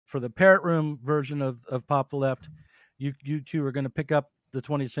for the Parrot Room version of Pop the Left, you two are going to pick up the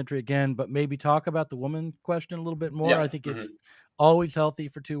 20th century again, but maybe talk about the woman question a little bit more. Yeah. I think it's always healthy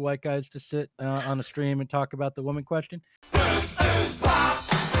for two white guys to sit on a stream and talk about the woman question. This is pop.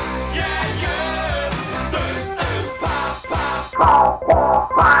 Yeah, yeah. This is pop,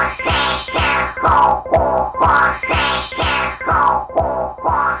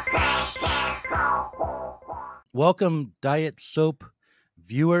 Welcome, Diet Soap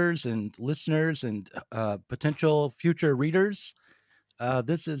viewers and listeners and potential future readers.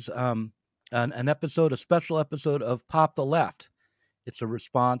 This is an episode, a special episode of Pop the Left. It's a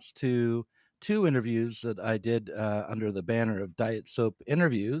response to two interviews that I did under the banner of Diet Soap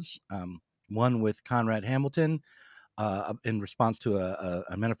Interviews. One with Conrad Hamilton in response to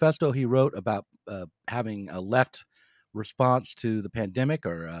a manifesto he wrote about having a left response to the pandemic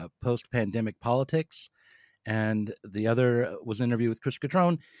or post-pandemic politics. And the other was an interview with Chris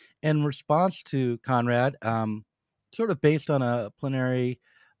Cutrone in response to Conrad, sort of based on a plenary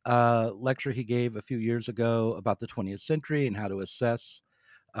lecture he gave a few years ago about the 20th century and how to assess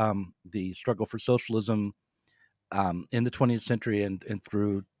the struggle for socialism in the 20th century and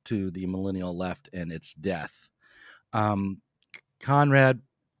through to the millennial left and its death. Conrad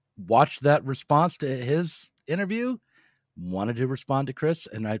watched that response to his interview, wanted to respond to Chris,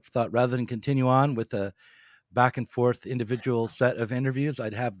 and I thought rather than continue on with a back and forth individual set of interviews,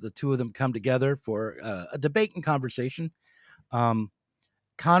 I'd have the two of them come together for a debate and conversation.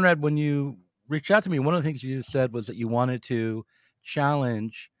 Conrad, when you reached out to me, one of the things you said was that you wanted to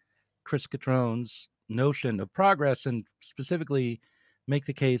challenge Chris Cutrone's notion of progress and specifically make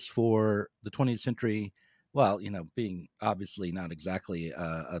the case for the 20th century, well, being obviously not exactly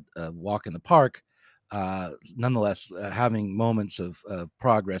a walk in the park, nonetheless, having moments of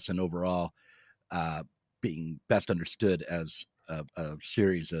progress and overall being best understood as a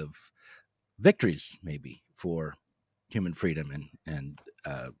series of victories, maybe, for human freedom and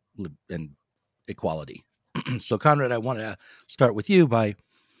equality. So, Conrad, I want to start with you by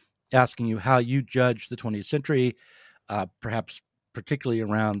asking you how you judge the 20th century, perhaps particularly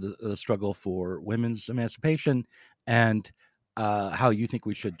around the struggle for women's emancipation, and how you think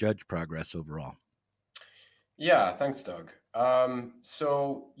we should judge progress overall. Yeah, thanks, Doug.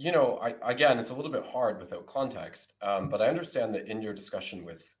 So, again, it's a little bit hard without context, but I understand that in your discussion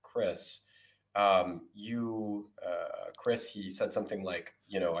with Chris, Chris, he said something like,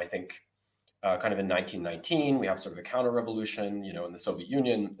 I think kind of in 1919, we have sort of a counter-revolution, in the Soviet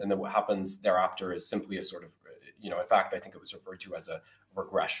Union, and then what happens thereafter is simply a sort of, in fact, I think it was referred to as a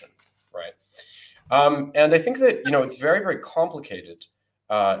regression, right? And I think that, it's very, very complicated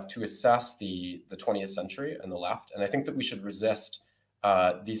to assess the 20th century and the left. And I think that we should resist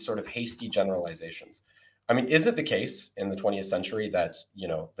these sort of hasty generalizations. I mean, is it the case in the 20th century that,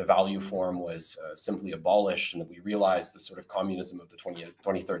 the value form was simply abolished and that we realized the sort of communism of the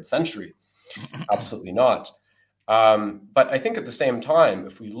 23rd century? Absolutely not. But I think at the same time,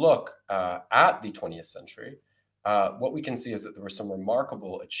 if we look at the 20th century, what we can see is that there were some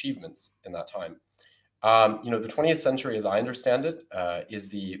remarkable achievements in that time. The 20th century, as I understand it, is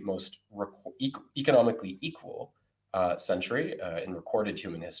the most economically equal century in recorded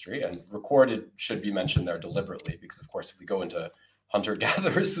human history. And recorded should be mentioned there deliberately, because, of course, if we go into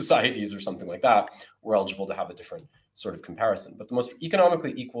hunter-gatherer societies or something like that, we're eligible to have a different sort of comparison. But the most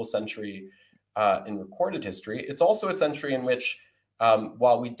economically equal century in recorded history, it's also a century in which,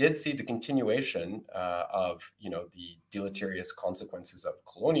 while we did see the continuation of, the deleterious consequences of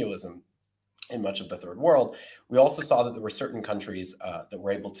colonialism in much of the third world, we also saw that there were certain countries that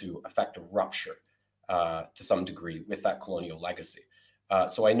were able to effect a rupture to some degree with that colonial legacy.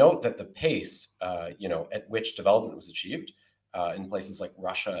 So I note that the pace, at which development was achieved in places like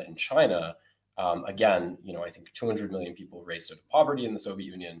Russia and China, again, I think 200 million people raised out of poverty in the Soviet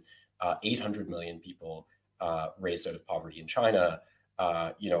Union, 800 million people raised out of poverty in China,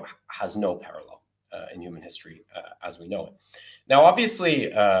 has no parallel in human history as we know it. Now, obviously,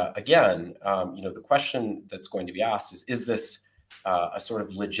 again, the question that's going to be asked is this a sort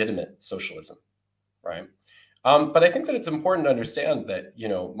of legitimate socialism, right? But I think that it's important to understand that,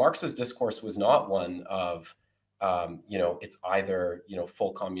 Marx's discourse was not one of, it's either,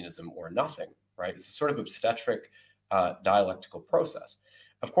 full communism or nothing, right? It's a sort of obstetric dialectical process.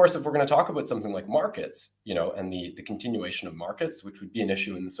 Of course, if we're going to talk about something like markets, and the continuation of markets, which would be an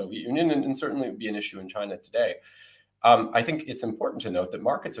issue in the Soviet Union and certainly would be an issue in China today, I think it's important to note that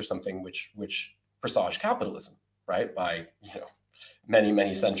markets are something which presage capitalism, right? By, many,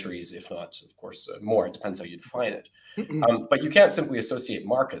 many centuries, if not, of course, more. It depends how you define it. But you can't simply associate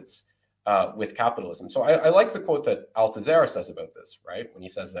markets with capitalism. So I like the quote that Althusser says about this, right? When he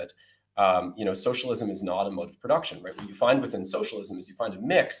says that socialism is not a mode of production, right? What you find within socialism is you find a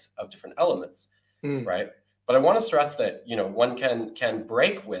mix of different elements, right? But I want to stress that one can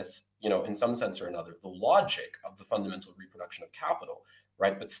break with in some sense or another the logic of the fundamental reproduction of capital,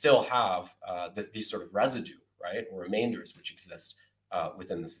 right? But still have these sort of residue, right, or remainders which exist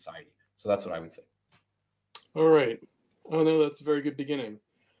within the society. So that's what I would say. All right. Oh no, that's a very good beginning.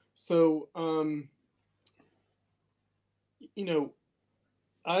 So,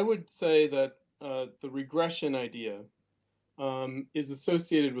 I would say that the regression idea is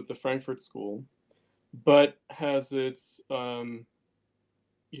associated with the Frankfurt School, but has its,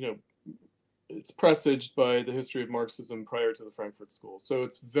 it's presaged by the history of Marxism prior to the Frankfurt School. So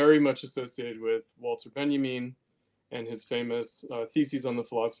it's very much associated with Walter Benjamin and his famous theses on the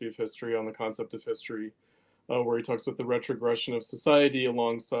philosophy of history, on the concept of history, where he talks about the retrogression of society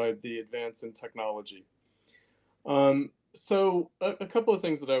alongside the advance in technology. So a couple of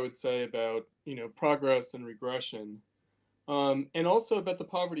things that I would say about progress and regression, and also about the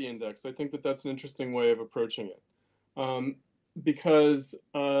poverty index. I think that that's an interesting way of approaching it, because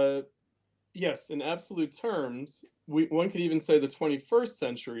yes, in absolute terms, one could even say the 21st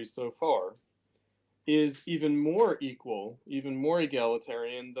century so far is even more equal, even more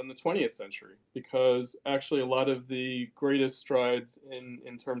egalitarian than the 20th century, because actually a lot of the greatest strides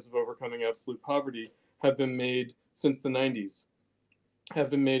in terms of overcoming absolute poverty have been made since the 90s,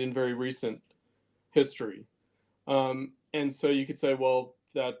 have been made in very recent history. And so you could say, well,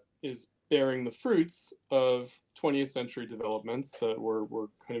 that is bearing the fruits of 20th century developments, that we're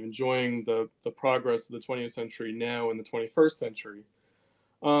kind of enjoying the progress of the 20th century now in the 21st century.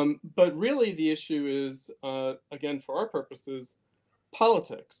 But really the issue is, again, for our purposes,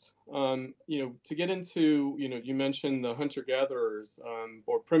 politics. To get into, you mentioned the hunter-gatherers,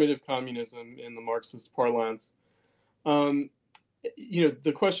 or primitive communism in the Marxist parlance.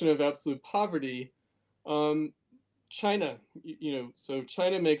 The question of absolute poverty, China, so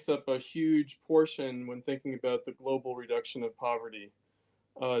China makes up a huge portion when thinking about the global reduction of poverty.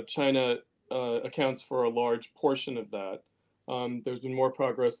 China accounts for a large portion of that. There's been more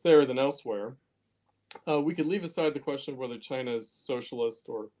progress there than elsewhere. We could leave aside the question of whether China is socialist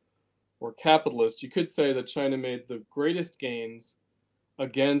or capitalist. You could say that China made the greatest gains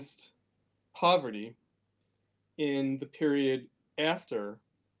against poverty in the period after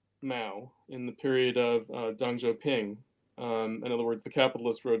Mao, in the period of Deng Xiaoping. In other words, the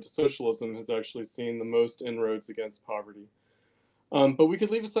capitalist road to socialism has actually seen the most inroads against poverty. But we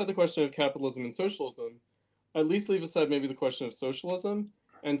could leave aside the question of capitalism and socialism, at least leave aside maybe the question of socialism,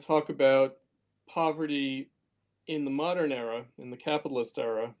 and talk about poverty in the modern era, in the capitalist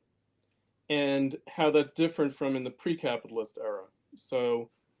era, and how that's different from in the pre-capitalist era. So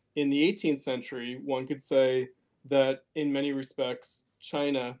in the 18th century, one could say that in many respects,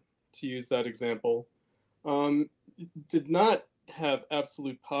 China, to use that example, did not have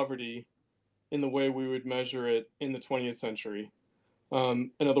absolute poverty in the way we would measure it in the 20th century.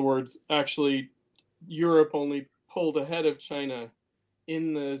 In other words, actually, Europe only pulled ahead of China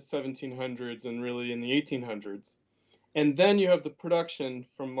in the 1700s and really in the 1800s. And then you have the production,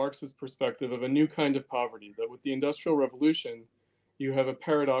 from Marx's perspective, of a new kind of poverty, that with the Industrial Revolution, you have a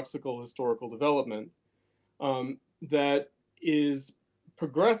paradoxical historical development that is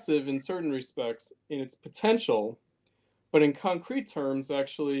progressive in certain respects in its potential, but in concrete terms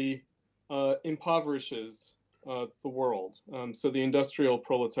actually impoverishes the world. So the industrial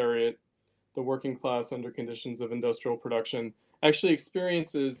proletariat, the working class under conditions of industrial production, actually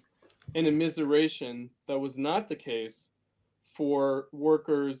experiences an immiseration that was not the case for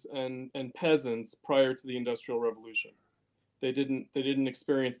workers and peasants prior to the Industrial Revolution. They didn't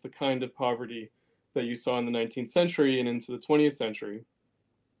experience the kind of poverty that you saw in the 19th century and into the 20th century.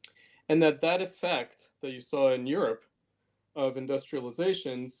 And that effect that you saw in Europe of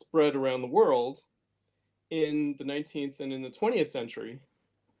industrialization spread around the world in the 19th and in the 20th century.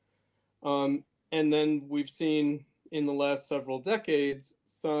 And then we've seen in the last several decades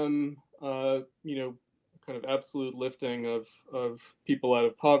some, kind of absolute lifting of people out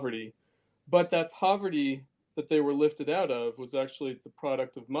of poverty. But that poverty that they were lifted out of was actually the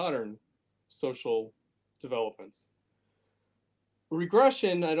product of modern social developments.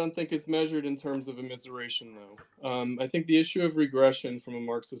 Regression, I don't think, is measured in terms of immiseration, though. I think the issue of regression from a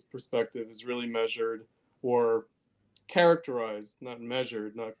Marxist perspective is really measured or characterized, not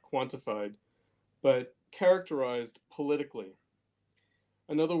measured, not quantified, but characterized politically.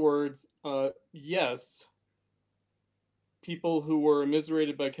 In other words, yes, people who were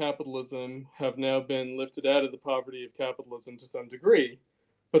immiserated by capitalism have now been lifted out of the poverty of capitalism to some degree,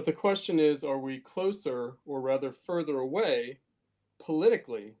 But the question is, are we closer or rather further away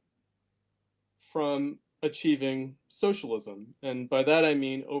politically from achieving socialism? And by that I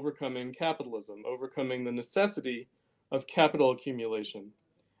mean overcoming capitalism, overcoming the necessity of capital accumulation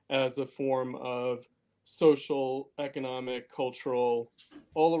as a form of social, economic, cultural,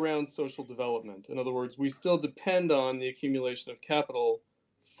 all around social development. In other words, we still depend on the accumulation of capital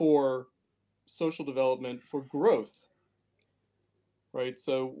for social development, for growth, right?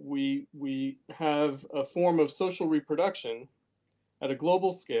 So we have a form of social reproduction at a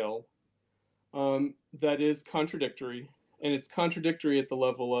global scale that is contradictory, and it's contradictory at the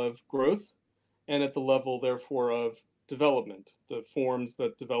level of growth and at the level, therefore, of development, the forms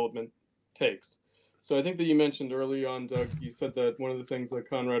that development takes. So I think that you mentioned early on, Doug, you said that one of the things that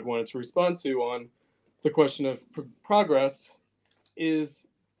Conrad wanted to respond to on the question of progress is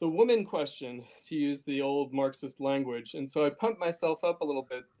the woman question, to use the old Marxist language. And so I pumped myself up a little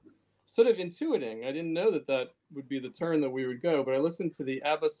bit, sort of intuiting. I didn't know that that would be the turn that we would go, but I listened to the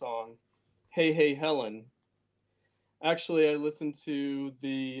ABBA song, Hey, Hey, Helen. Actually, I listened to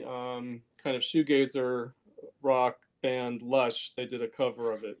the kind of shoegazer rock band Lush. They did a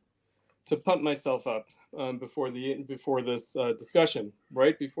cover of it to pump myself up before this discussion.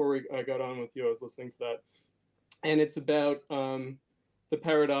 Right before I got on with you, I was listening to that, and it's about the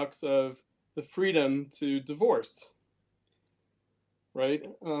paradox of the freedom to divorce. Right,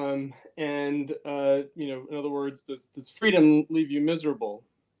 and you know, in other words, does freedom leave you miserable?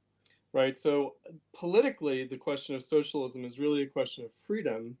 Right. So politically, the question of socialism is really a question of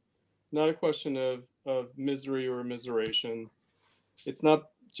freedom, not a question of misery or immiseration. It's not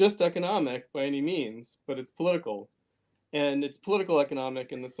just economic by any means, but it's political. And it's political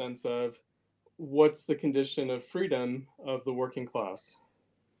economic in the sense of what's the condition of freedom of the working class,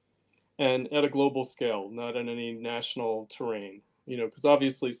 and at a global scale, not on any national terrain. You know, because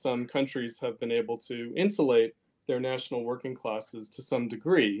obviously some countries have been able to insulate their national working classes to some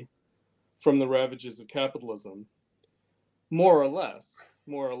degree from the ravages of capitalism, more or less.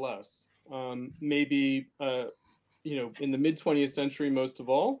 Maybe you know, in the mid 20th century, most of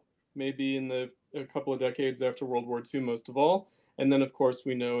all. Maybe in a couple of decades after World War II, most of all. And then, of course,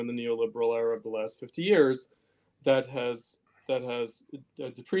 we know in the neoliberal era of the last 50 years, that has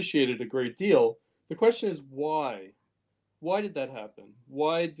depreciated a great deal. The question is why? Why did that happen?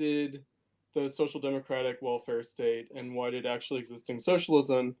 Why did the social democratic welfare state, and why did actually existing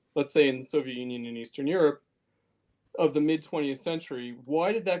socialism, let's say in the Soviet Union and Eastern Europe of the mid 20th century,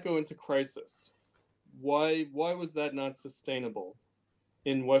 why did that go into crisis? Why was that not sustainable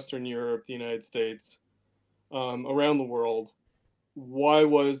in Western Europe, the United States, around the world? Why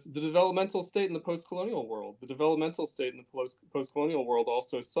was the developmental state in the post-colonial world? The developmental state in the post-colonial world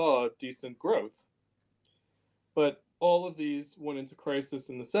also saw decent growth. But all of these went into crisis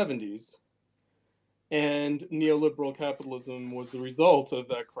in the 70s. And neoliberal capitalism was the result of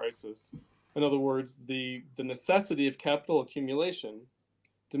that crisis. In other words, the necessity of capital accumulation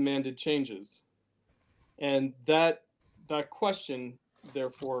demanded changes. And that question,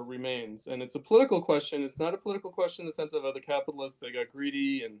 therefore, remains. And it's a political question. It's not a political question in the sense of the capitalists, they got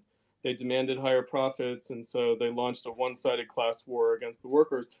greedy and they demanded higher profits, and so they launched a one-sided class war against the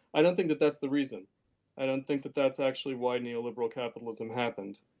workers. I don't think that that's the reason. I don't think that that's actually why neoliberal capitalism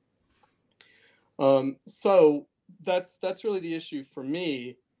happened. So that's really the issue for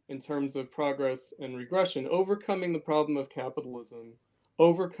me in terms of progress and regression, overcoming the problem of capitalism,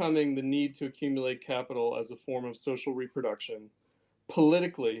 overcoming the need to accumulate capital as a form of social reproduction.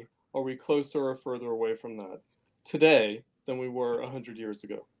 Politically, are we closer or further away from that today than we were 100 years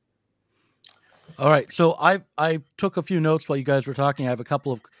ago? All right. So I took a few notes while you guys were talking. I have a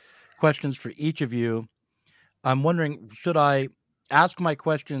couple of questions for each of you. I'm wondering, should I ask my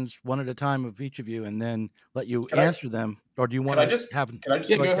questions one at a time of each of you and then let you answer them, or do you want to have? Can I just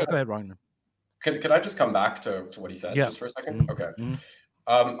go ahead, Ragnar. Can I just come back to what he said just for a second? Mm-hmm. Okay.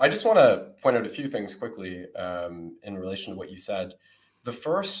 Mm-hmm. I just want to point out a few things quickly in relation to what you said. The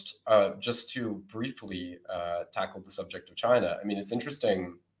first, just to briefly tackle the subject of China. I mean, it's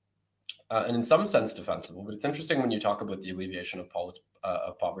interesting and in some sense defensible, but it's interesting when you talk about the alleviation of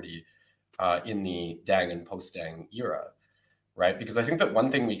poverty in the Deng and post-Deng era, right? Because I think that one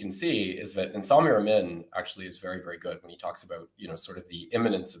thing we can see is that, and Samir Amin actually is very, very good when he talks about, you know, sort of the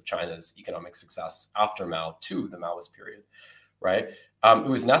imminence of China's economic success after Mao to the Maoist period, right? It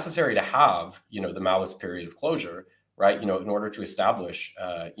was necessary to have, you know, the Maoist period of closure, right? You know, in order to establish,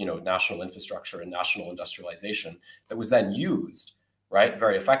 you know, national infrastructure and national industrialization that was then used, right,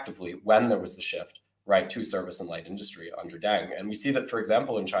 very effectively when there was the shift, right, to service and light industry under Deng. And we see that, for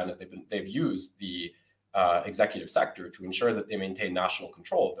example, in China, they've used the executive sector to ensure that they maintain national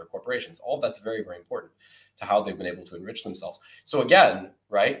control of their corporations. All of that's very, very important to how they've been able to enrich themselves. So again,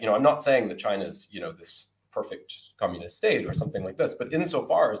 right, I'm not saying that China's, this perfect communist state or something like this, but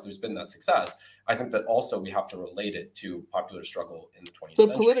insofar as there's been that success, I think that also we have to relate it to popular struggle in the 20th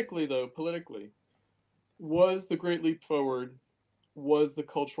century. So politically, was the Great Leap Forward, was the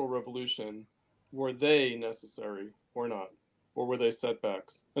Cultural Revolution, were they necessary or not? Or were they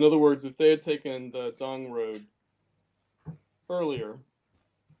setbacks? In other words, if they had taken the Dong Road earlier,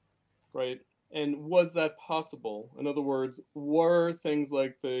 right, and was that possible? In other words, were things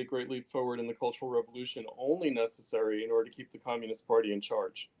like the Great Leap Forward and the Cultural Revolution only necessary in order to keep the Communist Party in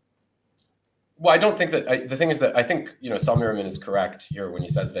charge? Well, I don't think that, the thing is that I think, Saul Merriman is correct here when he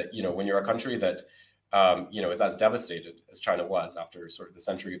says that, when you're a country that, is as devastated as China was after sort of the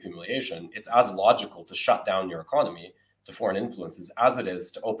century of humiliation, it's as logical to shut down your economy to foreign influences as it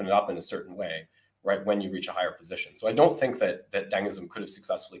is to open it up in a certain way, right, when you reach a higher position. So I don't think that Dengism could have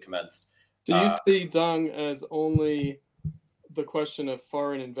successfully commenced. So you see Deng as only the question of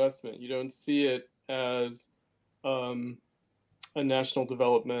foreign investment. You don't see it as a national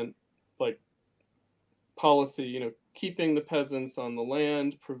development like policy, keeping the peasants on the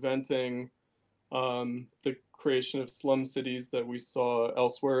land, preventing the creation of slum cities that we saw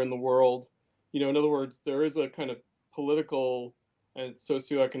elsewhere in the world. In other words, there is a kind of political and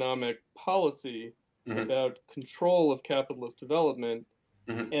socioeconomic policy about control of capitalist development.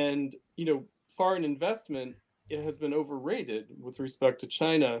 And, foreign investment, it has been overrated with respect to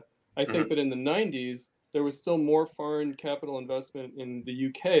China. I think that in the 90s, there was still more foreign capital investment in the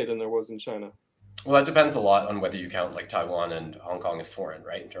UK than there was in China. Well, that depends a lot on whether you count like Taiwan and Hong Kong as foreign,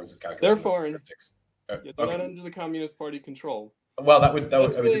 right? In terms of calculating they're foreign. Statistics. Yeah, they're not under the Communist Party control. Well, that would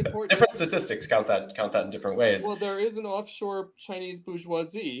really different statistics count that in different ways. Well, there is an offshore Chinese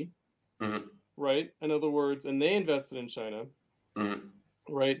bourgeoisie, right? In other words, and they invested in China,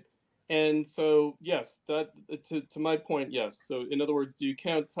 right? And so, yes, that to my point, yes. So, in other words, do you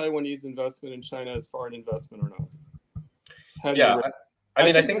count Taiwanese investment in China as foreign investment or not? How do you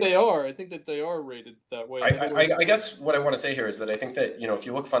I think they are. I think that they are rated that way. I guess what I want to say here is that I think that, if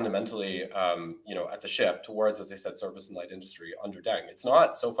you look fundamentally, at the shift towards, as I said, service and light industry under Deng, it's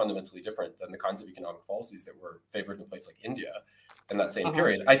not so fundamentally different than the kinds of economic policies that were favored in a place like India in that same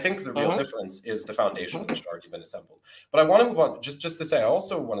period. I think the real difference is the foundation which had already been assembled. But I want to move on just to say, I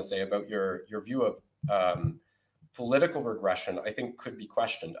also want to say about your view of political regression, I think could be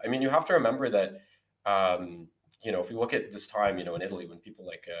questioned. I mean, you have to remember that, if you look at this time, in Italy, when people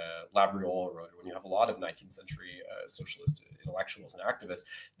like Labriola wrote, when you have a lot of 19th century socialist intellectuals and activists,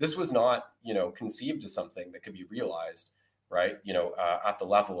 this was not, conceived as something that could be realized, right, at the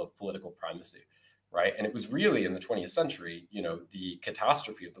level of political primacy, right? And it was really in the 20th century, the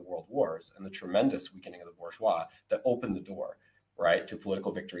catastrophe of the world wars and the tremendous weakening of the bourgeois that opened the door, right, to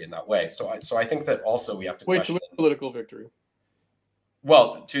political victory in that way. So I think that also we have to question political victory.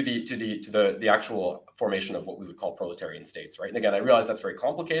 Well, to the actual formation of what we would call proletarian states, right? And again, I realize that's very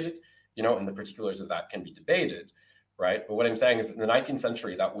complicated, and the particulars of that can be debated, right? But what I'm saying is that in the 19th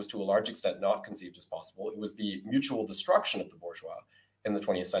century, that was to a large extent not conceived as possible. It was the mutual destruction of the bourgeois in the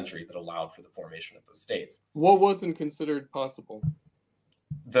 20th century that allowed for the formation of those states. What wasn't considered possible?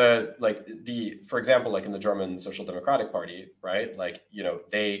 For example, like in the German Social Democratic Party, right? Like,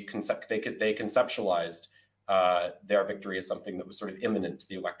 they conceptualized their victory as something that was sort of imminent to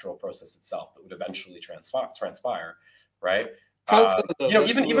the electoral process itself, that would eventually transpire, right?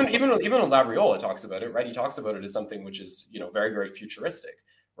 Even Labriola talks about it, right? He talks about it as something which is, very, very futuristic,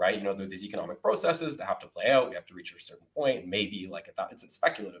 right? There are these economic processes that have to play out. We have to reach a certain point, and maybe like at that, it's a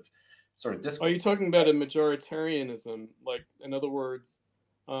speculative sort of discourse. Are you talking about a majoritarianism? Like, in other words,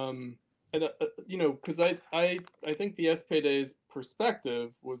 because I think the SPD's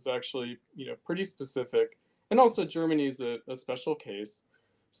perspective was actually, pretty specific. And also Germany's a special case.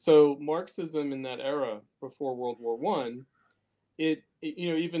 So Marxism in that era before World War I,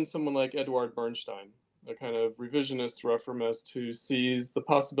 even someone like Eduard Bernstein, a kind of revisionist reformist who sees the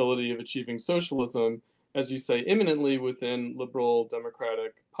possibility of achieving socialism, as you say, imminently within liberal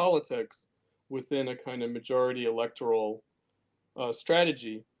democratic politics, within a kind of majority electoral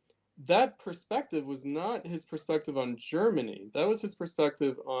strategy. That perspective was not his perspective on Germany. That was his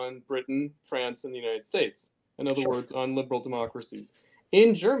perspective on Britain, France, and the United States. In other words, on liberal democracies.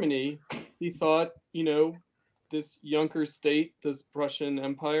 In Germany, he thought, this Junker state, this Prussian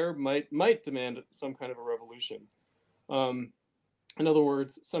Empire, might demand some kind of a revolution. In other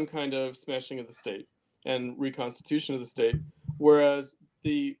words, some kind of smashing of the state and reconstitution of the state. Whereas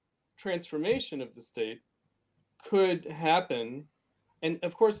the transformation of the state could happen And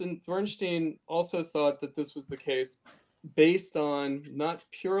of course, and Bernstein also thought that this was the case based on not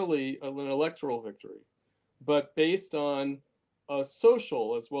purely an electoral victory, but based on a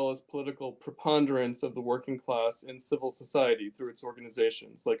social as well as political preponderance of the working class in civil society through its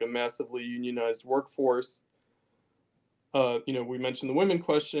organizations, like a massively unionized workforce. We mentioned the women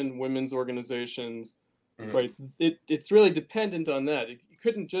question, women's organizations, right? It's really dependent on that. It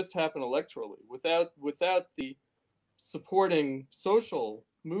couldn't just happen electorally without the supporting social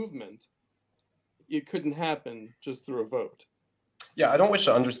movement. It couldn't happen just through a vote. Yeah, I don't wish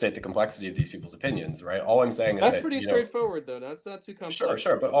to understate the complexity of these people's opinions, right? All I'm saying is that's that pretty straightforward, though. That's not too complex.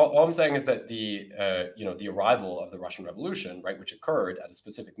 Sure. But all I'm saying is that the arrival of the Russian Revolution, right, which occurred at a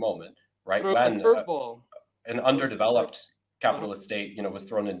specific moment, right, when an underdeveloped capitalist state, was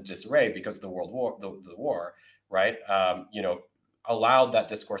thrown into disarray because of the World War, the war, right, allowed that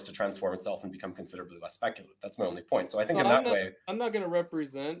discourse to transform itself and become considerably less speculative. That's my only point. So I think in that way, I'm not going to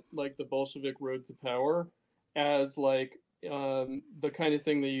represent like the Bolshevik road to power as like the kind of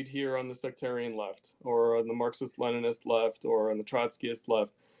thing that you'd hear on the sectarian left or on the Marxist-Leninist left or on the Trotskyist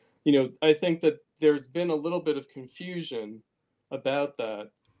left. I think that there's been a little bit of confusion about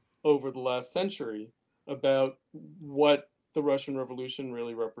that over the last century about what the Russian Revolution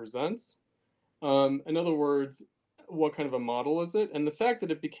really represents. In other words, what kind of a model is it? And the fact that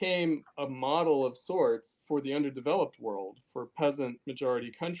it became a model of sorts for the underdeveloped world, for peasant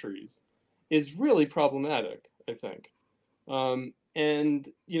majority countries, is really problematic, I think. I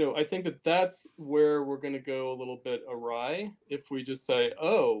think that that's where we're going to go a little bit awry if we just say,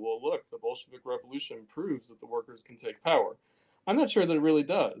 oh, well, look, the Bolshevik Revolution proves that the workers can take power. I'm not sure that it really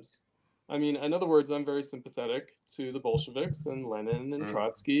does. I mean, in other words, I'm very sympathetic to the Bolsheviks and Lenin and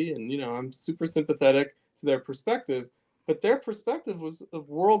Trotsky, and, I'm super sympathetic to their perspective, but their perspective was of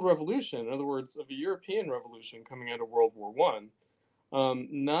world revolution, in other words, of a European revolution coming out of World War I,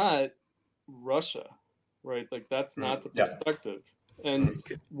 not Russia, right? Like that's not the perspective. And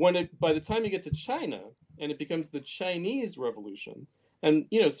by the time you get to China and it becomes the Chinese Revolution, and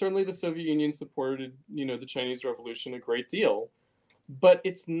certainly the Soviet Union supported the Chinese Revolution a great deal, but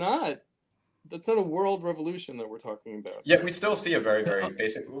that's not a world revolution that we're talking about. Yeah, we still see a very, very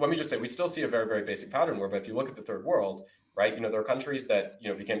basic. Let me just say, we still see a very, very basic pattern where, but if you look at the third world, right, there are countries that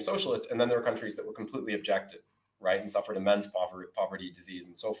became socialist, and then there are countries that were completely objective, right, and suffered immense poverty, disease,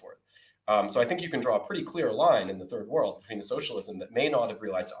 and so forth. So I think you can draw a pretty clear line in the third world between a socialism that may not have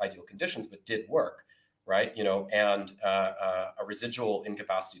realized ideal conditions but did work, right, and a residual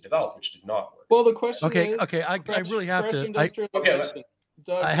incapacity developed, which did not work. Well, the question is, I really have to.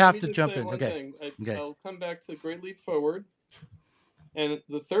 Doug, I have to jump in. Okay. I'll come back to Great Leap Forward and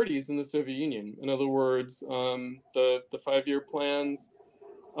the 30s in the Soviet Union. In other words, the 5-year plans,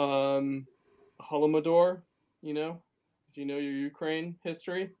 Holodomor, if you know your Ukraine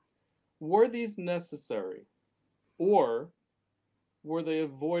history, were these necessary, or were they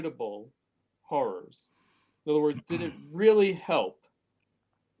avoidable horrors? In other words, did it really help?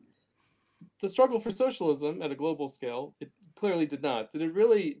 The struggle for socialism at a global scale, it clearly did not.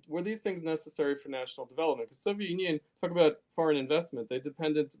 Were these things necessary for national development? Because Soviet Union, talk about foreign investment, they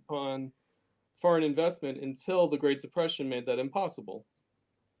depended upon foreign investment until the Great Depression made that impossible,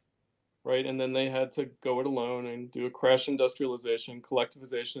 right? And then they had to go it alone and do a crash industrialization,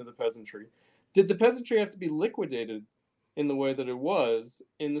 collectivization of the peasantry. Did the peasantry have to be liquidated in the way that it was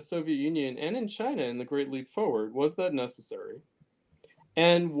in the Soviet Union and in China in the Great Leap Forward? Was that necessary?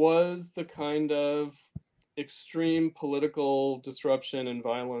 And was the kind of extreme political disruption and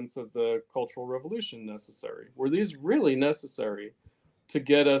violence of the Cultural Revolution necessary? Were these really necessary to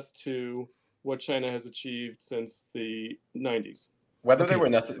get us to what China has achieved since the 90s? Whether they were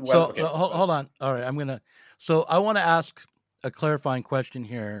necessary. Hold on. All right, So I want to ask a clarifying question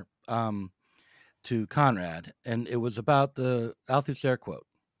here to Conrad, and it was about the Althusser quote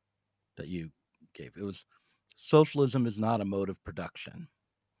that you gave. It was, socialism is not a mode of production.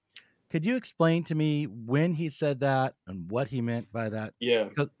 Could you explain to me when he said that and what he meant by that? Yeah.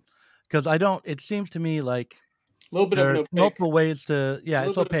 Because I don't, it seems to me like a little bit there of are multiple ways to,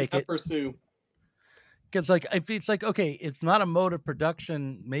 it's opaque. Pursue. Because if it's like, okay, it's not a mode of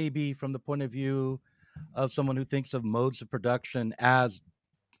production, maybe from the point of view of someone who thinks of modes of production as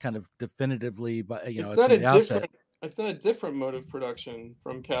kind of definitively, but it's not a different mode of production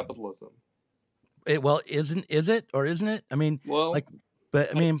from capitalism. Is it or isn't it? I mean, I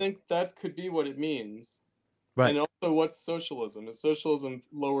think that could be what it means. Right. And also, what's socialism? Is socialism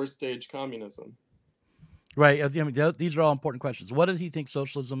lower stage communism? Right. I mean, these are all important questions. What does he think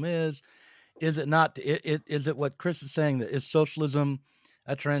socialism is? Is it not? Is it what Chris is saying, that is socialism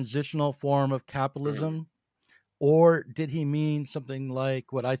a transitional form of capitalism, Or did he mean something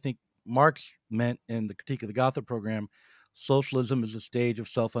like what I think Marx meant in the Critique of the Gotha program? Socialism is a stage of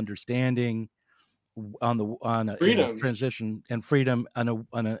self-understanding in a Freedom. transition and freedom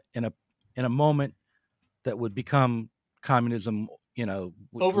in a moment that would become communism, which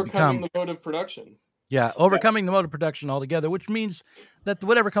would Overcoming become the mode of production. overcoming the mode of production altogether, which means that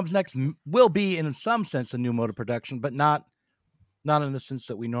whatever comes next will be in some sense a new mode of production, but not in the sense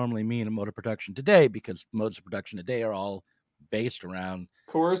that we normally mean a mode of production today, because modes of production today are all based around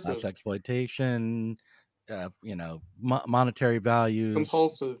Coercive. exploitation, monetary values,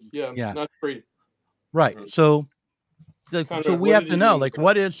 compulsive, Yeah. not free. right? Mhm. So Conrad, we what have did to he know, mean like, by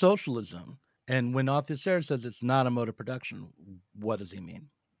what is socialism? And when Althusser says it's not a mode of production, what does he mean?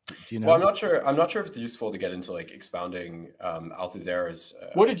 Do you know? Well, I'm not sure if it's useful to get into like expounding Althusser's.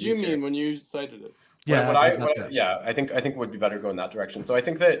 What did you ideas here. mean when you cited it? I think it would be better to go in that direction. So I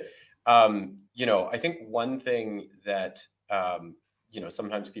think that I think one thing that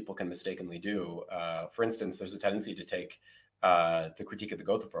sometimes people can mistakenly do. For instance, there's a tendency to take the Critique of the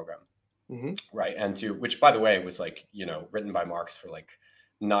Gotha program, Mhm. right, and which, by the way, was like written by Marx for like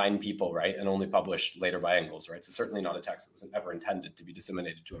 9 people, right, and only published later by Engels, right. So certainly not a text that was ever intended to be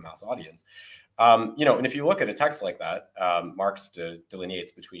disseminated to a mass audience. And if you look at a text like that, Marx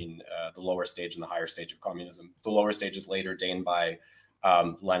delineates between the lower stage and the higher stage of communism. The lower stage is later deigned by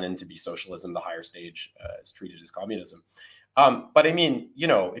Lenin to be socialism. The higher stage is treated as communism. But I mean,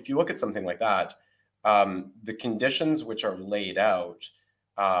 if you look at something like that, the conditions which are laid out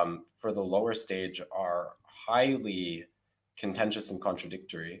for the lower stage are highly contentious and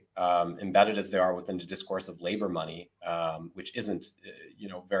contradictory, embedded as they are within the discourse of labor money, which isn't,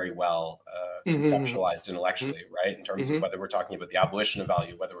 very well conceptualized intellectually, right? In terms of whether we're talking about the abolition of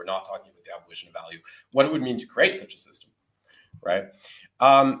value, whether we're not talking about the abolition of value, what it would mean to create such a system, right?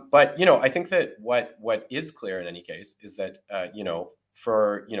 But I think that what is clear in any case is that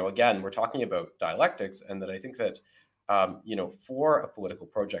again, we're talking about dialectics, and that I think that for a political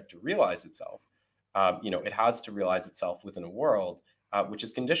project to realize itself, it has to realize itself within a world which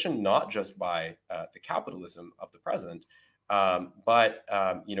is conditioned not just by the capitalism of the present, but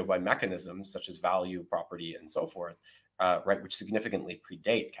by mechanisms such as value, property, and so forth, right, which significantly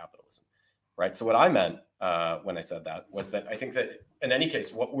predate capitalism, right? So what I meant when I said that was that I think that in any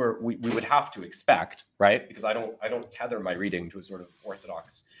case, what we would have to expect, right, because I don't tether my reading to a sort of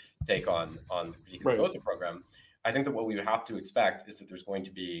orthodox take on the Critique of the Gotha program. I think that what we would have to expect is that there's going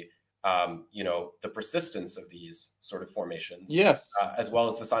to be the persistence of these sort of formations, Yes, as well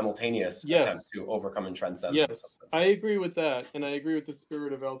as the simultaneous attempt to overcome and transcend them. yes, I agree with that, and I agree with the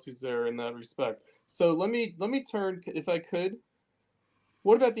spirit of Althusser in that respect. So let me turn, if I could.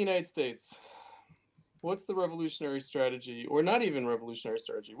 What about the United States? What's the revolutionary strategy, or not even revolutionary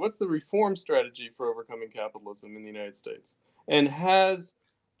strategy? What's the reform strategy for overcoming capitalism in the United States? And has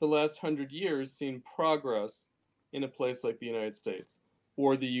the last 100 years seen progress in a place like the United States,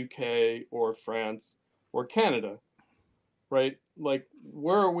 or the UK, or France, or Canada, right? Like,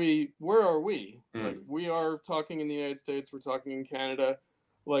 where are we? Like, we are talking in the United States, we're talking in Canada.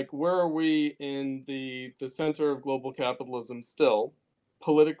 Like, where are we in the center of global capitalism still,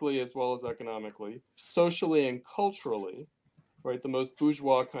 politically as well as economically, socially and culturally, right? The most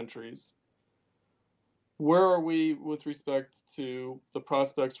bourgeois countries. Where are we with respect to the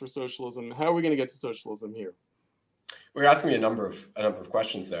prospects for socialism? How are we going to get to socialism here? Well, you're asking me a number of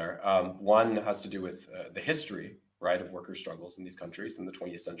questions there. One has to do with the history, right, of worker struggles in these countries in the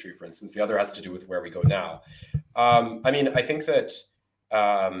 20th century, for instance. The other has to do with where we go now. I mean, I think that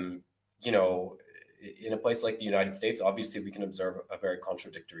in a place like the United States, obviously we can observe a very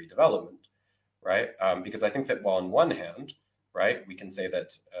contradictory development, right? Because I think that while on one hand, right, we can say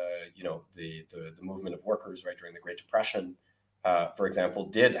that the movement of workers, right, during the Great Depression, for example,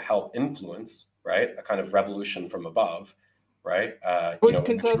 did help influence, right, a kind of revolution from above, right?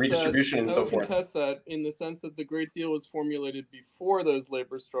 Redistribution and so forth. I would contest that in the sense that the Great Deal was formulated before those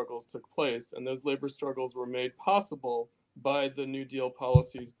labor struggles took place, and those labor struggles were made possible by the New Deal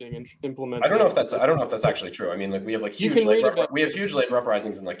policies being implemented. I don't know if that's actually true. I mean, like we have huge labor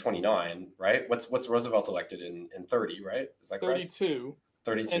uprisings in like 29, right? What's Roosevelt elected in 30, right? Is that correct? 32.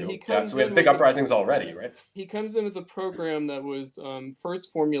 32. Yeah, so we have big uprisings already, right? He comes in with a program that was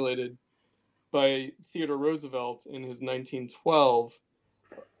first formulated by Theodore Roosevelt in his 1912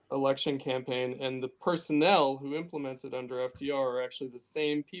 election campaign, and the personnel who implemented under FDR are actually the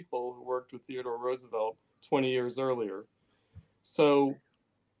same people who worked with Theodore Roosevelt 20 years earlier. So,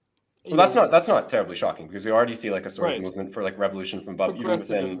 well, that's not terribly shocking, because we already see like a sort of movement for like revolution from above, even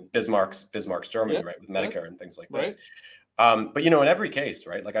within Bismarck's Germany, right, with Medicare and things like this. But, in every case,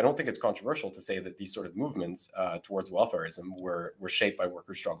 right, like I don't think it's controversial to say that these sort of movements towards welfarism were shaped by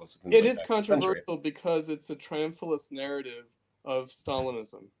worker struggles within the It late is 19th century. controversial because it's a triumphalist narrative of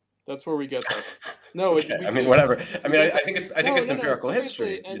Stalinism. That's where we get that. No, Okay, we I mean, do. whatever. I mean, Because I think it's empirical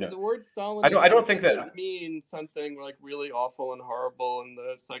seriously, history. and the word Stalinism I don't think that. doesn't mean something like really awful and horrible and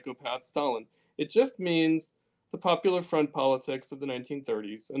the psychopath Stalin. It just means the Popular Front politics of the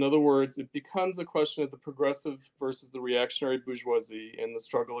 1930s. In other words, it becomes a question of the progressive versus the reactionary bourgeoisie in the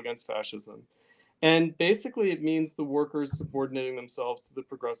struggle against fascism. And basically, it means the workers subordinating themselves to the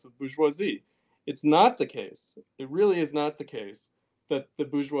progressive bourgeoisie. It's not the case. It really is not the case that the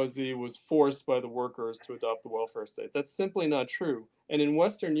bourgeoisie was forced by the workers to adopt the welfare state. That's simply not true. And in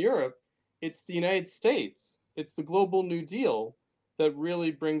Western Europe, it's the United States, it's the global New Deal that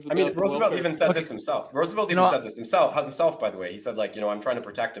really brings about. I mean, Roosevelt even said Okay. this himself. Roosevelt even said this himself, by the way. He said, like, I'm trying to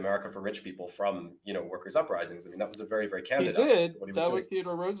protect America for rich people from, workers' uprisings. I mean, that was a very, very candid He aspect did. of what he was That doing. was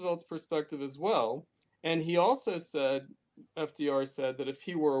Theodore Roosevelt's perspective as well. And he also said, FDR said, that if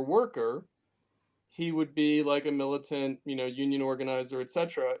he were a worker, he would be like a militant, union organizer,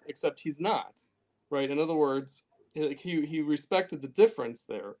 etc. Except he's not, right? In other words, he respected the difference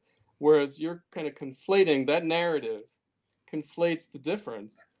there, whereas you're kind of conflating that narrative, conflates the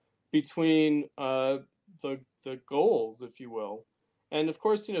difference between the goals, if you will. And of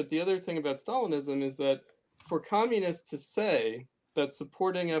course, the other thing about Stalinism is that for communists to say that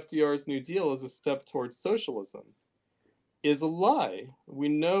supporting FDR's New Deal is a step towards socialism is a lie. We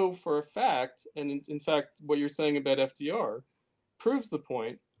know for a fact, and in fact, what you're saying about FDR proves the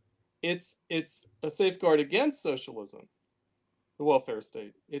point. It's a safeguard against socialism, the welfare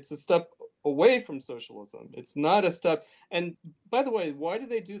state. It's a step away from socialism. It's not a step. And by the way, why do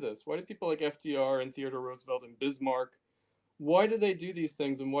they do this? Why do people like FDR and Theodore Roosevelt and Bismarck, why do they do these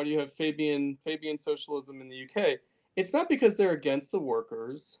things? And why do you have Fabian socialism in the UK? It's not because they're against the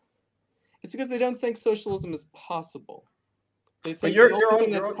workers. It's because they don't think socialism is possible. They think the only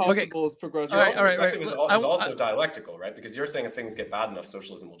thing that's possible is progressive. All right. Is also dialectical, right? Because you're saying if things get bad enough,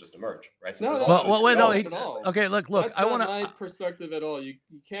 socialism will just emerge, right? So Okay, look. That's I want not my perspective at all. You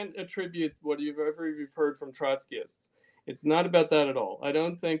can't attribute what you've heard from Trotskyists. It's not about that at all. I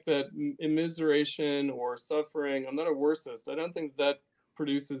don't think that immiseration or suffering. I'm not a worstist. I don't think that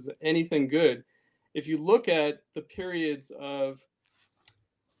produces anything good. If you look at the periods of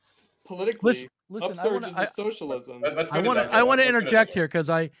politically upsurges of socialism. I want to interject here because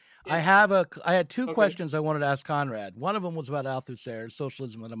I had two questions I wanted to ask Conrad. One of them was about Althusser,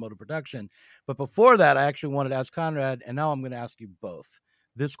 socialism and mode of production. But before that, I actually wanted to ask Conrad, and now I'm going to ask you both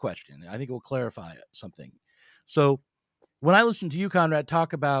this question. I think it will clarify something. So when I listened to you, Conrad,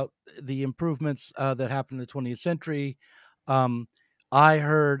 talk about the improvements that happened in the 20th century, I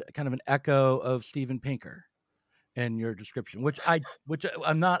heard kind of an echo of Steven Pinker in your description, which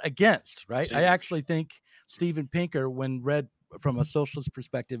I'm not against, right? Jesus. I actually think Steven Pinker, when read from a socialist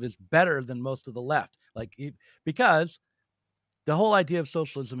perspective, is better than most of the left, because the whole idea of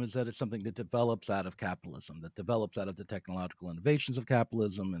socialism is that it's something that develops out of capitalism, that develops out of the technological innovations of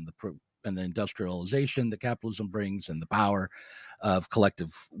capitalism and the industrialization that capitalism brings and the power of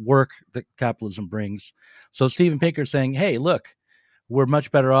collective work that capitalism brings. So Steven Pinker saying, hey, look, we're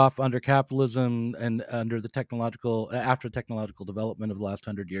much better off under capitalism and under after technological development of the last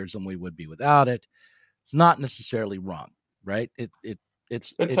 100 years than we would be without it. It's not necessarily wrong, right?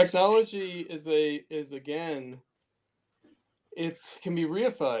 Technology is again, it can be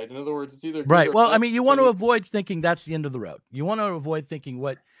reified. In other words, it's either right. Well, I mean, you want to avoid thinking that's the end of the road. You want to avoid thinking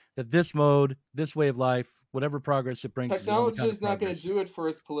that this way of life, whatever progress it brings, technology is not going to do it for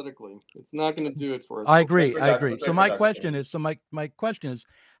us politically. It's not going to do it for us. I agree. So my question is,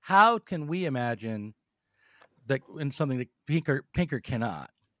 how can we imagine that in something that Pinker cannot,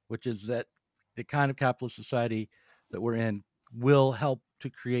 which is that the kind of capitalist society that we're in will help to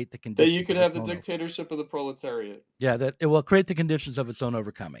create the conditions that you could have the dictatorship of the proletariat. Yeah, that it will create the conditions of its own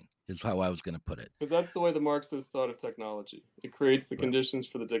overcoming, is how I was going to put it. Because that's the way the Marxists thought of technology. It creates the conditions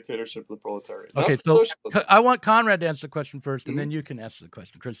for the dictatorship of the proletariat. Okay, so I want Conrad to answer the question first, and then you can answer the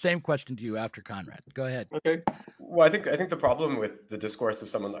question. Chris, same question to you after Conrad. Go ahead. Okay. Well, I think the problem with the discourse of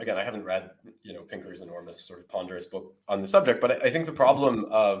someone, again, I haven't read Pinker's enormous sort of ponderous book on the subject, but I think the problem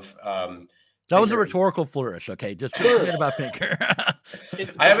of that was a rhetorical flourish. Okay, just forget about Pinker.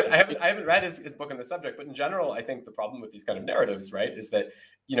 I haven't read his book on the subject, but in general, I think the problem with these kind of narratives, right, is that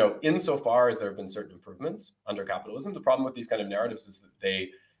insofar as there have been certain improvements under capitalism, the problem with these kind of narratives is that they,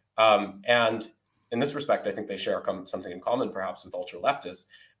 and in this respect, I think they share something in common, perhaps, with ultra leftists.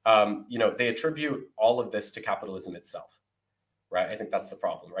 They attribute all of this to capitalism itself. right? I think that's the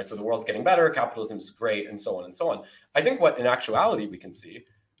problem, right? So the world's getting better, capitalism is great, and so on and so on. I think what in actuality we can see,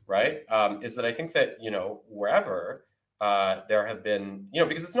 right, is that I think that, wherever there have been,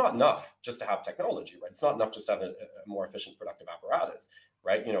 because it's not enough just to have technology, right? It's not enough just to have a more efficient, productive apparatus,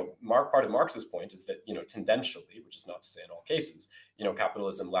 right? Part of Marx's point is that, tendentially, which is not to say in all cases,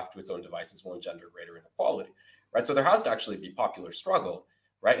 capitalism left to its own devices will engender greater inequality, right? So there has to actually be popular struggle,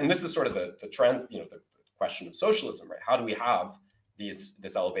 right? And this is sort of the question of socialism, right? How do we have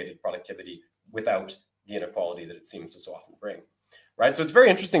this elevated productivity without the inequality that it seems to so often bring, right? So it's very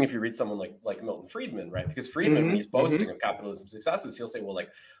interesting if you read someone like Milton Friedman, right? Because Friedman, when he's boasting of capitalism's successes, he'll say, well, like,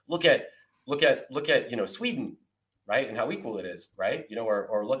 look at Sweden, right, and how equal it is, right?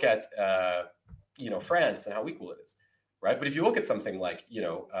 Or look at France and how equal it is, right? But if you look at something like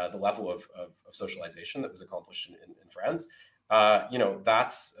the level of socialization that was accomplished in France,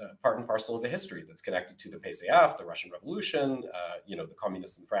 that's part and parcel of a history that's connected to the PCF, the Russian Revolution, the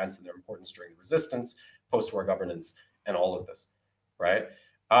communists in France and their importance during the resistance, post-war governance, and all of this, right?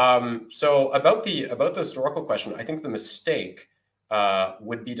 So about the historical question, I think the mistake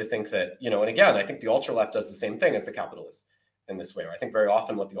would be to think that, and again, I think the ultra-left does the same thing as the capitalists in this way. I think very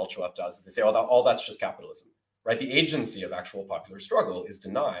often what the ultra-left does is they say, all that's just capitalism, right? The agency of actual popular struggle is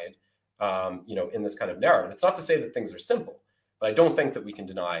denied, in this kind of narrative. It's not to say that things are simple, but I don't think that we can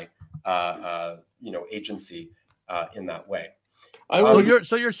deny, agency in that way.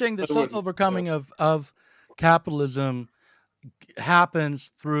 So you're saying the self-overcoming of capitalism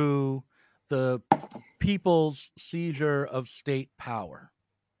happens through the people's seizure of state power.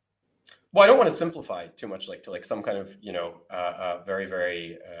 Well, I don't want to simplify too much, to some kind of very,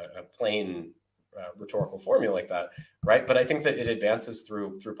 very plain rhetorical formula like that, right? But I think that it advances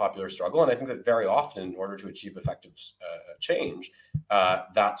through popular struggle, and I think that very often, in order to achieve effective change,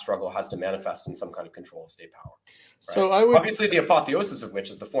 that struggle has to manifest in some kind of control of state power. Right? So I would obviously the apotheosis of which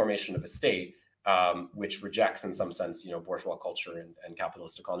is the formation of a state, which rejects, in some sense, bourgeois culture and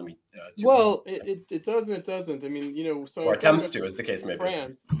capitalist economy. It doesn't. I mean, so or attempts to, as the case may be.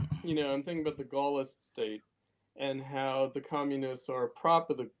 France, I'm thinking about the Gaullist state and how the communists are a prop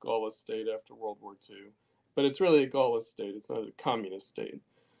of the Gaullist state after World War II, but it's really a Gaullist state. It's not a communist state.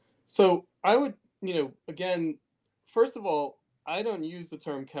 So I would, again, first of all, I don't use the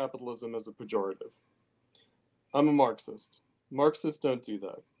term capitalism as a pejorative. I'm a Marxist. Marxists don't do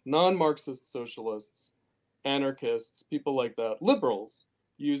that. Non-Marxist socialists, anarchists, people like that, liberals,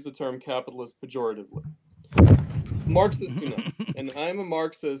 use the term capitalist pejoratively. Marxists do not. And I'm a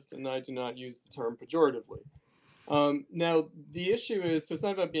Marxist, and I do not use the term pejoratively. Now, the issue is, so it's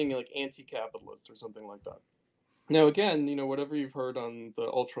not about being like anti-capitalist or something like that. Now, again, whatever you've heard on the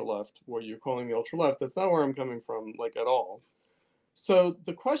ultra-left, what you're calling the ultra-left, that's not where I'm coming from, at all. So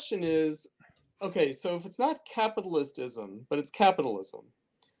the question is, okay, so if it's not capitalistism, but it's capitalism,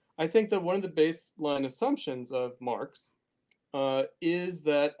 I think that one of the baseline assumptions of Marx is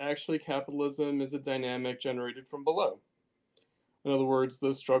that actually capitalism is a dynamic generated from below. In other words,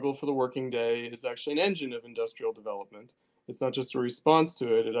 the struggle for the working day is actually an engine of industrial development. It's not just a response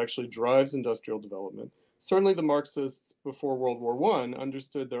to it, it actually drives industrial development. Certainly the Marxists before World War I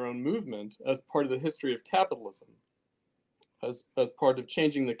understood their own movement as part of the history of capitalism, as part of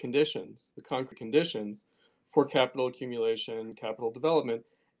changing the conditions, the concrete conditions for capital accumulation, capital development,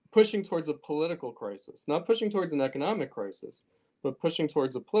 pushing towards a political crisis, not pushing towards an economic crisis, but pushing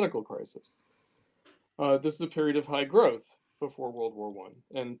towards a political crisis. This is a period of high growth before World War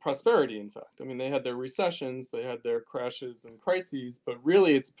I, and prosperity, in fact. I mean, they had their recessions, they had their crashes and crises, but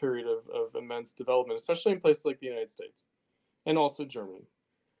really it's a period of immense development, especially in places like the United States, and also Germany.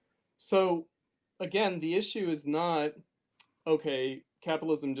 So, again, the issue is not, okay,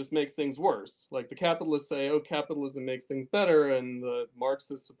 capitalism just makes things worse. Like the capitalists say, oh, capitalism makes things better, and the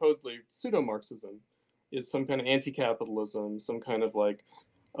Marxists, supposedly pseudo-Marxism, is some kind of anti-capitalism, some kind of like,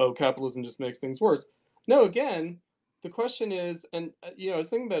 oh, capitalism just makes things worse. No, again, the question is, and I was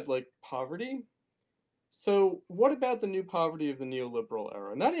thinking about like poverty. So what about the new poverty of the neoliberal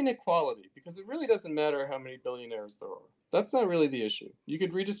era? Not inequality, because it really doesn't matter how many billionaires there are. That's not really the issue. You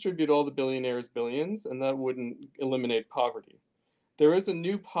could redistribute all the billionaires' billions, and that wouldn't eliminate poverty. There is a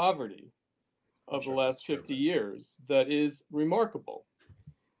new poverty of the last 50 years that is remarkable.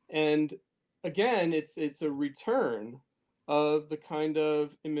 And again, it's a return of the kind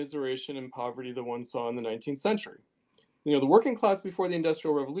of immiseration and poverty that one saw in the 19th century. The working class before the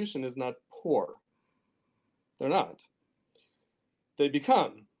Industrial Revolution is not poor. They're not. They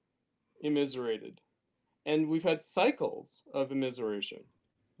become immiserated. And we've had cycles of immiseration.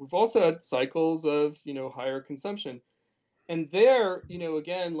 We've also had cycles of, higher consumption. And there,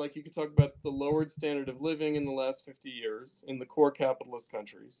 again, like you could talk about the lowered standard of living in the last 50 years in the core capitalist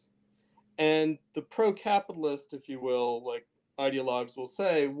countries. And the pro-capitalist, if you will, like ideologues will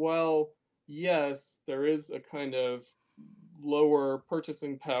say, well, yes, there is a kind of lower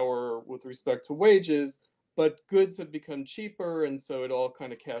purchasing power with respect to wages, but goods have become cheaper, and so it all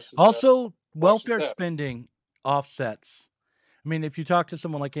kind of Also, washes welfare out. spending offsets. I mean, if you talk to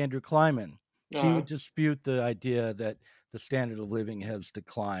someone like Andrew Kleiman, he would dispute the idea that the standard of living has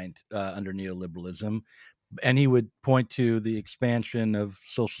declined under neoliberalism, and he would point to the expansion of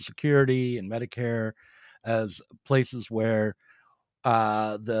Social Security and Medicare as places where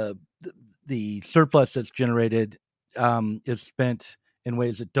the surplus that's generated is spent in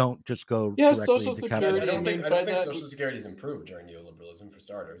ways that don't just go Yeah, directly Social into Security. capitalism. I don't think Social Security has improved during neoliberalism, for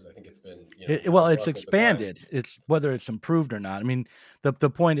starters. I think it's been, Well, it's historically declined. expanded. It's whether it's improved or not. I mean, the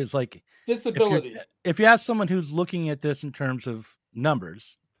point is like disability. if you ask someone who's looking at this in terms of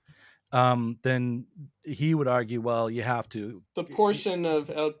numbers, then he would argue, well, you have to. The portion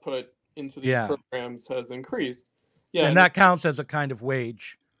of output into these Yeah, programs has increased. Yeah, and that counts as a kind of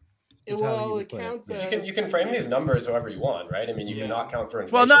wage. Is how well, you would it put counts it. as You can frame these numbers however you want, right? I mean, you can not count for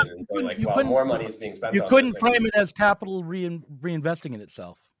Well, inflation no, and say like, you well, couldn't. more money is being spent You on couldn't this. frame it as capital reinvesting in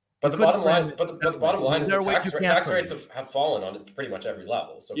itself. But the bottom line, the bottom line is that tax rates have fallen on pretty much every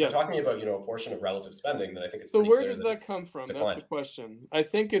level. So if we're talking about, a portion of relative spending, then I think it's pretty so where clear does that come from? That's declined. the question. I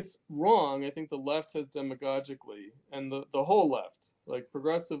think it's wrong. I think the left has demagogically, and the whole left, like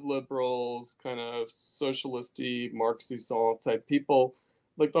progressive liberals, kind of socialisty, Marxist type people,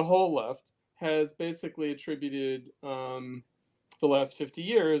 like the whole left has basically attributed the last 50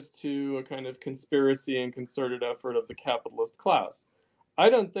 years to a kind of conspiracy and concerted effort of the capitalist class. I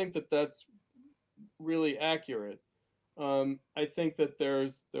don't think that that's really accurate. I think that there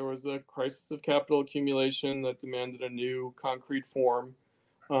was a crisis of capital accumulation that demanded a new concrete form,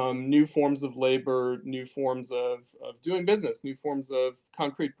 new forms of labor, new forms of doing business, new forms of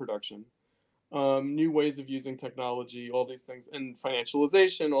concrete production, new ways of using technology, all these things, and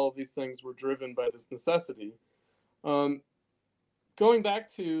financialization, all of these things were driven by this necessity. Going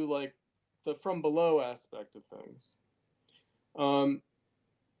back to like the from below aspect of things,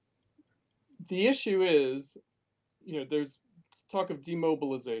 the issue is, there's talk of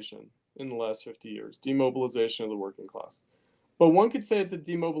demobilization in the last 50 years, demobilization of the working class. But one could say that the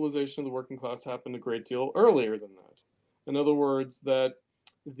demobilization of the working class happened a great deal earlier than that. In other words, that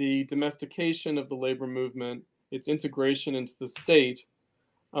the domestication of the labor movement, its integration into the state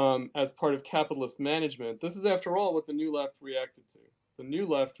as part of capitalist management, this is, after all, what the New Left reacted to. The New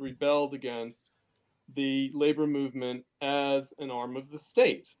Left rebelled against the labor movement as an arm of the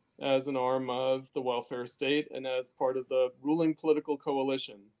state, as an arm of the welfare state, and as part of the ruling political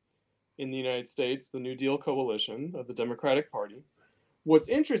coalition in the United States, the New Deal coalition of the Democratic Party. What's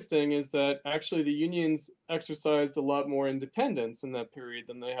interesting is that actually the unions exercised a lot more independence in that period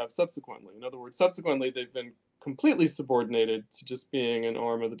than they have subsequently. In other words, subsequently, they've been completely subordinated to just being an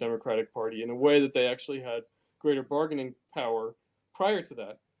arm of the Democratic Party in a way that they actually had greater bargaining power prior to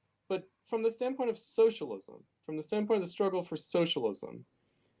that. But from the standpoint of socialism, from the standpoint of the struggle for socialism,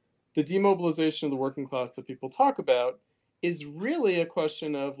 the demobilization of the working class that people talk about is really a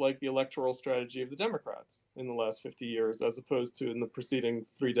question of like the electoral strategy of the Democrats in the last 50 years, as opposed to in the preceding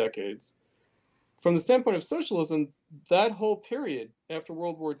 3 decades. From the standpoint of socialism, that whole period after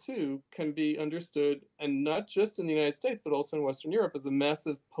World War II can be understood, and not just in the United States, but also in Western Europe, as a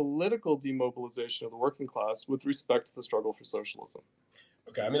massive political demobilization of the working class with respect to the struggle for socialism.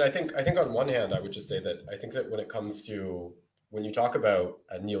 Okay, I mean, I think on one hand, I would just say that I think that when it comes to, when you talk about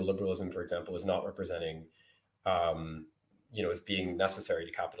neoliberalism, for example, is not representing, as being necessary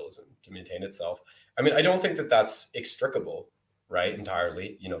to capitalism to maintain itself. I mean, I don't think that that's extricable, right,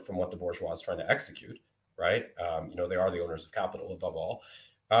 entirely, from what the bourgeois is trying to execute, right? They are the owners of capital above all.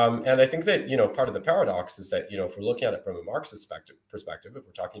 And I think that, part of the paradox is that, if we're looking at it from a Marxist perspective, if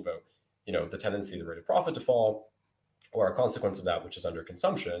we're talking about, the tendency of the rate of profit to fall, or a consequence of that, which is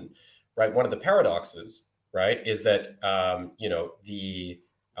underconsumption, right? One of the paradoxes, right, is that, the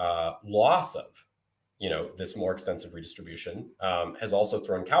loss of, this more extensive redistribution has also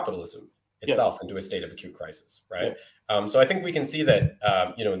thrown capitalism itself into a state of acute crisis, right? Yeah. So I think we can see that,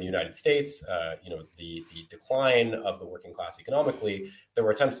 in the United States, the decline of the working class economically, there were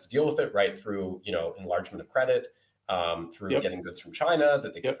attempts to deal with it, right, through, enlargement of credit, through getting goods from China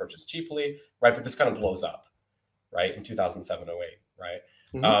that they could purchase cheaply, right? But this kind of blows up, right, in 2007, 08, right?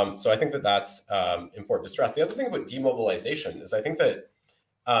 Mm-hmm. So I think that that's important to stress. The other thing about demobilization is I think that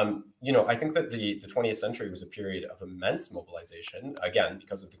I think that the 20th century was a period of immense mobilization, again,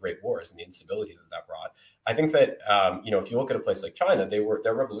 because of the Great Wars and the instability that that brought. I think that, if you look at a place like China,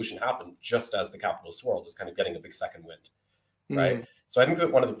 their revolution happened just as the capitalist world was kind of getting a big second wind, right? So I think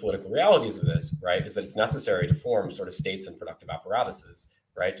that one of the political realities of this, right, is that it's necessary to form sort of states and productive apparatuses,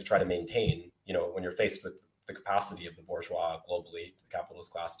 right, to try to maintain, when you're faced with the capacity of the bourgeois globally, the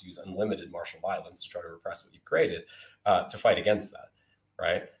capitalist class, to use unlimited martial violence to try to repress what you've created, to fight against that.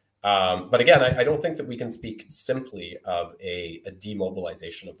 Right. But again, I don't think that we can speak simply of a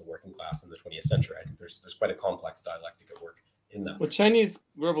demobilization of the working class in the 20th century. I think there's quite a complex dialectic at work in that. Well, Chinese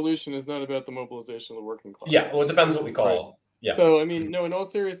revolution is not about the mobilization of the working class. Yeah, well, it depends what we call. Right. Yeah. So, I mean, no, in all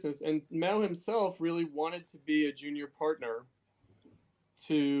seriousness, and Mao himself really wanted to be a junior partner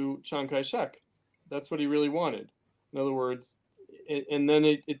to Chiang Kai-shek. That's what he really wanted. In other words, and then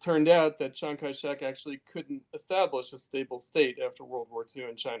it turned out that Chiang Kai-shek actually couldn't establish a stable state after World War II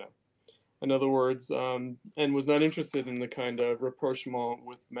in China. In other words, and was not interested in the kind of rapprochement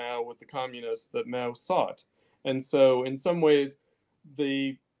with Mao, with the communists that Mao sought. And so in some ways,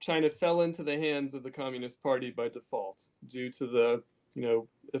 China fell into the hands of the Communist Party by default due to the,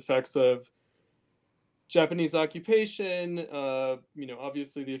 effects of Japanese occupation,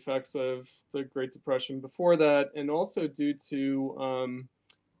 obviously the effects of the Great Depression before that, and also due to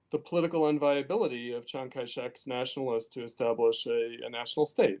the political unviability of Chiang Kai-shek's nationalists to establish a national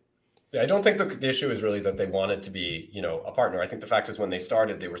state. Yeah, I don't think the issue is really that they wanted to be, a partner. I think the fact is when they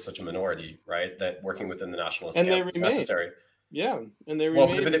started, they were such a minority, right, that working within the nationalist camp was necessary. Yeah, and they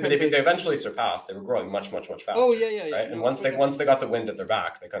remained. Well, they eventually surpassed. They were growing much, much, much faster. Oh yeah. Right, and once they got the wind at their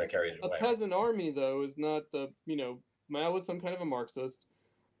back, they kind of carried it away. A peasant army, though, is not Mao was some kind of a Marxist,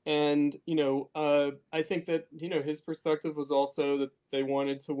 and I think that his perspective was also that they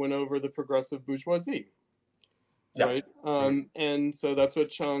wanted to win over the progressive bourgeoisie, right? And so that's what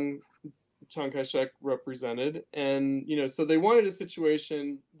Chiang Kai-shek represented, and so they wanted a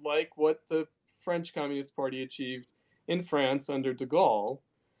situation like what the French Communist Party achieved in France under de Gaulle.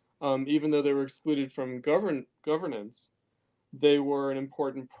 Even though they were excluded from governance, they were an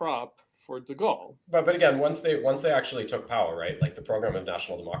important prop for de Gaulle. But again, once they actually took power, right, like the program of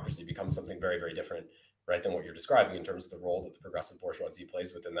national democracy becomes something very, very different, right, than what you're describing in terms of the role that the progressive bourgeoisie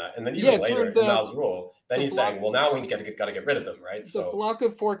plays within that. And then even later in Mao's rule, then he's saying, well, now we got to get rid of them, right? The block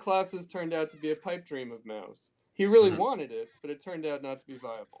of four classes turned out to be a pipe dream of Mao's. He really wanted it, but it turned out not to be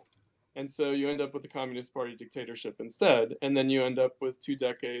viable. And so you end up with the Communist Party dictatorship instead. And then you end up with 2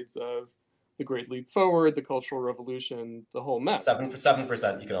 decades of the Great Leap Forward, the Cultural Revolution, the whole mess.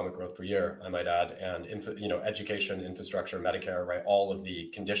 7% economic growth per year, I might add, and education, infrastructure, Medicare, right? All of the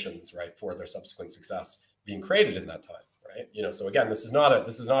conditions, right, for their subsequent success being created in that time, right? So again, this is not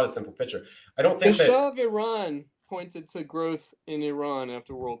a simple picture. I don't think the Shah of Iran pointed to growth in Iran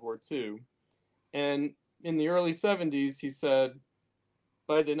after World War II, and in the early 70s, he said,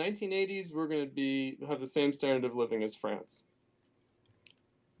 by the 1980s, we're going to have the same standard of living as France.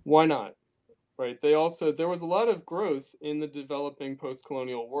 Why not? Right? There was a lot of growth in the developing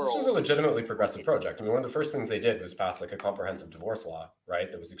post-colonial world. This was a legitimately progressive project. I mean, one of the first things they did was pass like a comprehensive divorce law, right?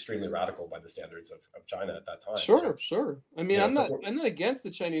 That was extremely radical by the standards of China at that time. Sure. I mean, I'm not against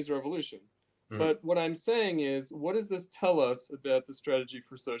the Chinese Revolution. But what I'm saying is, what does this tell us about the strategy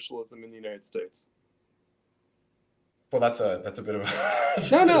for socialism in the United States? Well, that's a bit of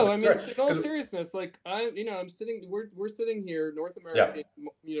a no. I mean, in all seriousness, like I'm sitting. We're sitting here, North American,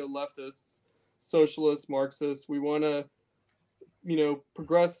 leftists, socialists, Marxists. We want to,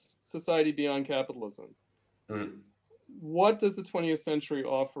 progress society beyond capitalism. What does the 20th century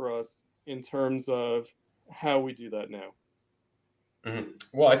offer us in terms of how we do that now?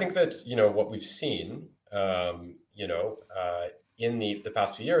 Well, I think that what we've seen, in the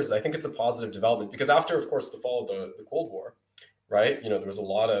past few years, I think it's a positive development because after, of course, the fall of the Cold War, right? There was a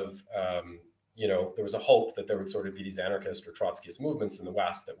lot of, there was a hope that there would sort of be these anarchist or Trotskyist movements in the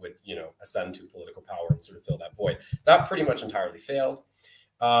West that would, ascend to political power and sort of fill that void. That pretty much entirely failed.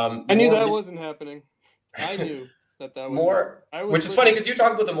 I knew that wasn't happening. I knew that was more, which is funny because you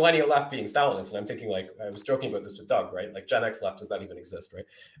talk about the millennial left being Stalinist, and I'm thinking like I was joking about this with Doug, right? Like Gen X left, does that even exist, right?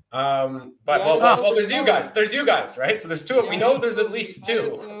 Well, there's you guys, right? So there's two. We know there's at least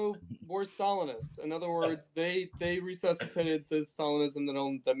two. So we're Stalinists. In other words, they resuscitated the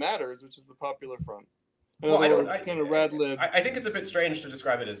Stalinism that matters, which is the Popular Front. Kind of rad lib. I think it's a bit strange to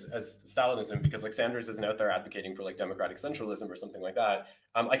describe it as Stalinism because like Sanders isn't out there advocating for like democratic centralism or something like that.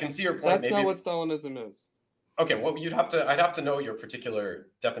 I can see your point. That's not what Stalinism is. Okay, well, I'd have to know your particular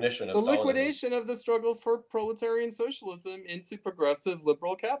definition of The Stalinism. liquidation of the struggle for proletarian socialism into progressive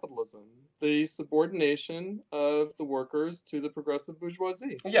liberal capitalism, the subordination of the workers to the progressive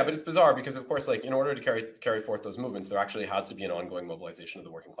bourgeoisie. Yeah, but it's bizarre because, of course, like in order to carry forth those movements, there actually has to be an ongoing mobilization of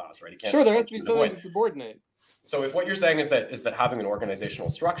the working class, right? You can't Sure, just there has to be function something avoid. to subordinate. So if what you're saying is that having an organizational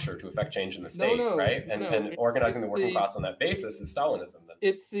structure to affect change in the state, No, right, and organizing it's the working class on that basis is Stalinism, then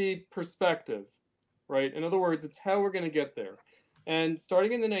it's the perspective, right? In other words, it's how we're going to get there. And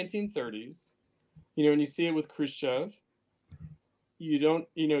starting in the 1930s, and you see it with Khrushchev.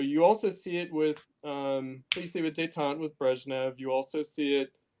 You also see it with you see it with détente with Brezhnev. You also see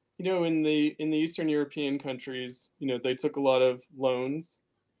it, in the Eastern European countries. They took a lot of loans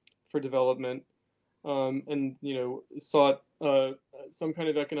for development, and sought some kind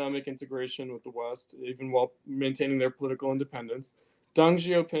of economic integration with the West, even while maintaining their political independence. Deng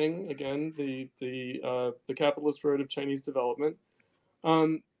Xiaoping, again, the capitalist road of Chinese development.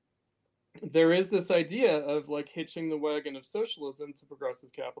 There is this idea of like hitching the wagon of socialism to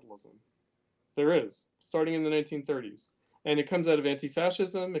progressive capitalism. There is, starting in the 1930s. And it comes out of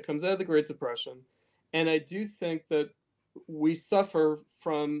anti-fascism, it comes out of the Great Depression. And I do think that we suffer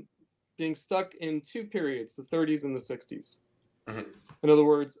from being stuck in two periods, the 30s and the 60s. Mhm. In other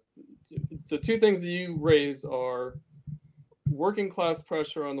words, the two things that you raise are working class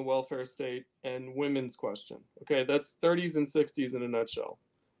pressure on the welfare state and women's question. Okay, that's 30s and 60s in a nutshell,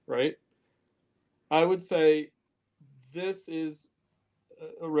 right? I would say this is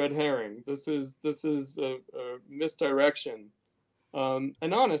a red herring. This is a misdirection, an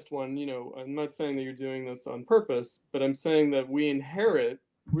honest one. I'm not saying that you're doing this on purpose, but I'm saying that we inherit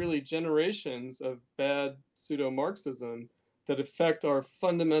really generations of bad pseudo-Marxism that affect our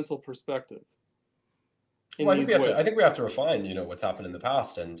fundamental perspective. Well, I think we have to refine, what's happened in the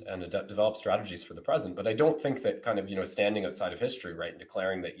past and develop strategies for the present. But I don't think that kind of, standing outside of history, right, and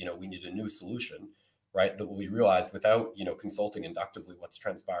declaring that, we need a new solution, right, that we realized without, consulting inductively what's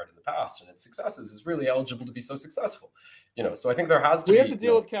transpired in the past and its successes is really eligible to be so successful. So I think there has to We be. have to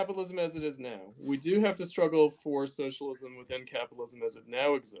deal with capitalism as it is now. We do have to struggle for socialism within capitalism as it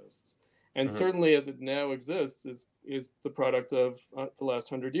now exists. And certainly as it now exists is the product of the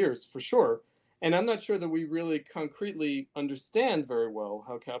last 100 years, for sure. And I'm not sure that we really concretely understand very well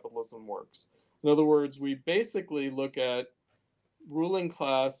how capitalism works. In other words, we basically look at ruling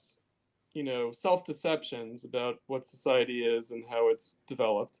class, self-deceptions about what society is and how it's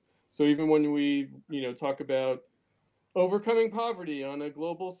developed. So even when we, talk about overcoming poverty on a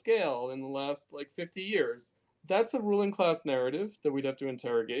global scale in the last 50 years, that's a ruling class narrative that we'd have to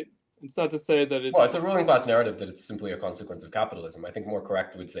interrogate. It's not to say that it's... Well, it's a ruling class narrative that it's simply a consequence of capitalism. I think more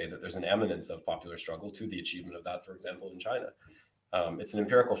correct would say that there's an eminence of popular struggle to the achievement of that, for example, in China. It's an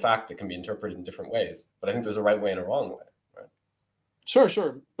empirical fact that can be interpreted in different ways, but I think there's a right way and a wrong way. Right?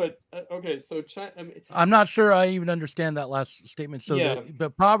 Sure. But, okay, so China... I'm not sure I even understand that last statement. So, yeah.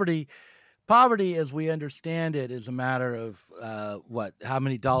 But poverty, as we understand it, is a matter of how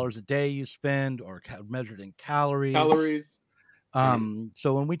many dollars a day you spend, or measured in calories.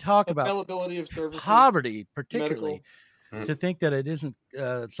 So when we talk about availability of services, poverty, particularly, medical, to think that it isn't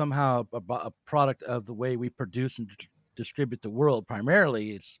somehow a product of the way we produce and distribute the world,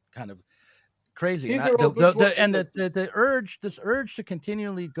 primarily, it's kind of crazy. These And are all the urge to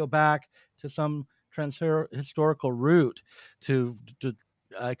continually go back to some historical root to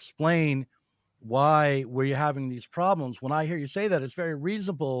explain why we're having these problems. When I hear you say that, it's very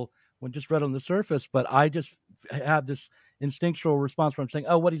reasonable when just read on the surface, but I just have this instinctual response where I'm saying,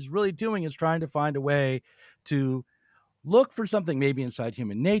 oh, what he's really doing is trying to find a way to look for something maybe inside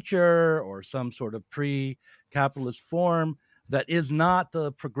human nature or some sort of pre-capitalist form that is not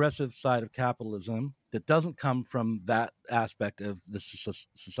the progressive side of capitalism, that doesn't come from that aspect of the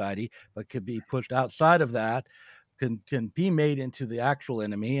society, but could be pushed outside of that, can be made into the actual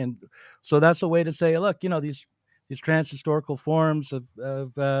enemy. And so that's a way to say, look, these trans-historical forms of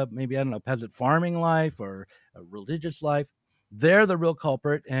maybe, I don't know, peasant farming life or a religious life, they're the real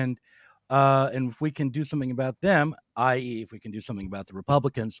culprit. And if we can do something about them, i.e., if we can do something about the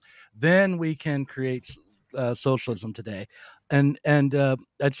Republicans, then we can create socialism today. And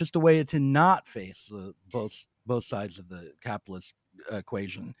that's just a way to not face both sides of the capitalist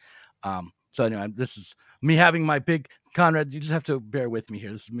equation. So anyway, this is me having my big, Conrad, you just have to bear with me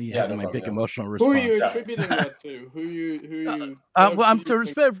here. This is me having my big emotional response. Who are you attributing that to? Who you? Well,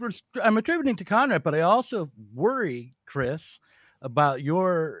 I'm attributing to Conrad, but I also worry, Chris, about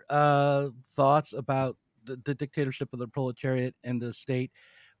your thoughts about the dictatorship of the proletariat and the state,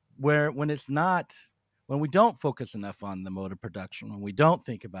 when we don't focus enough on the mode of production, when we don't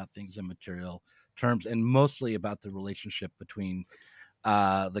think about things in material terms, and mostly about the relationship between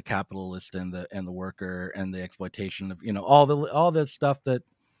the capitalist and the worker and the exploitation of all the stuff that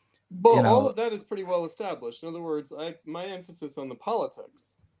Well, you all know. of that is pretty well established. In other words, my emphasis on the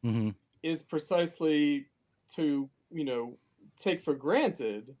politics Mhm. is precisely to take for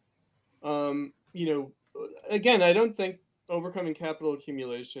granted. Again, I don't think overcoming capital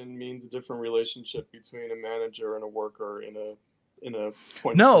accumulation means a different relationship between a manager and a worker in a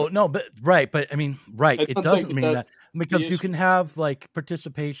point. No, but right, but I mean, right, I it don't think doesn't that mean that, that's the because you issue. can have like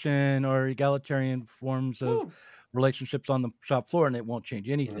participation or egalitarian forms of No. relationships on the shop floor, and it won't change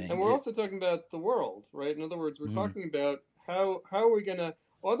anything. And we're also talking about the world, right? In other words, we're Mhm. talking about how are we gonna.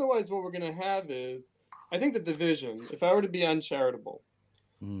 Otherwise, what we're gonna have is, I think that the vision. If I were to be uncharitable,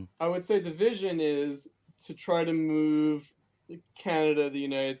 Mhm. I would say the vision is to try to move Canada, the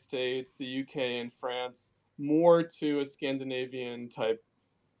United States, the UK, and France more to a Scandinavian type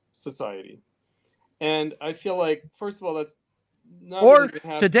society. And I feel like, first of all, that's not really Or going to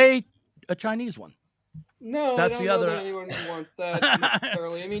happen. today, a Chinese one. No, I That's don't the know that other. anyone wants that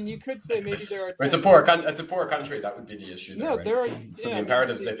necessarily. I mean, you could say maybe there are. It's a poor country. That would be the issue there, No, right? there are. So Yeah, the I mean,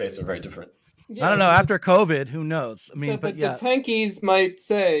 imperatives they face are very different. yeah, I don't I know. mean, After COVID, who knows? I mean, but the yeah, tankies might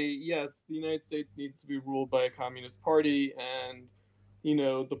say, yes, the United States needs to be ruled by a communist party, and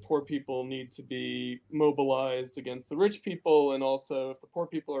the poor people need to be mobilized against the rich people, and also if the poor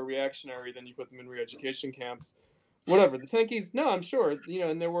people are reactionary, then you put them in re-education camps. Whatever. The tankies, no, I'm sure,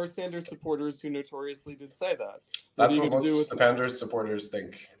 and there were Sanders supporters who notoriously did say that. That's are you what gonna do most with Sanders supporters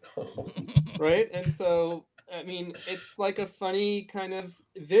think. right? And so, I mean, it's like a funny kind of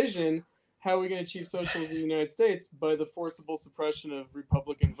vision. How are we going to achieve socialism in the United States? By the forcible suppression of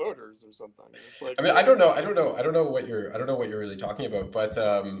Republican voters or something. It's like, I mean, I don't know what you're really talking about, but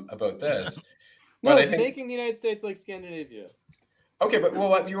about this. But no, I think making the United States like Scandinavia. okay, but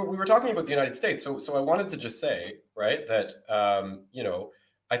well, we were talking about the United States, so I wanted to just say, right, that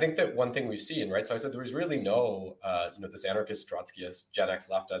I think that one thing we've seen, right. So I said there was really no, this anarchist Trotskyist Gen X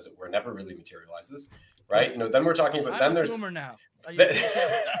left, as it were, never really materializes, right. Then we're talking about I'm a there's boomer now.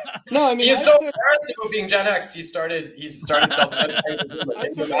 No, I mean, he is so embarrassed about being Gen X. He started self-identifying. I Can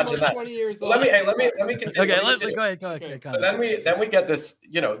you took imagine almost that? 20 years off. Let me continue. Okay, Let me continue. go ahead. Okay. Go So ahead. then we get this,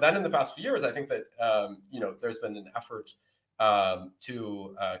 then in the past few years, I think that there's been an effort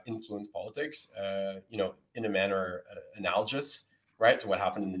to influence politics, in a manner analogous, right, to what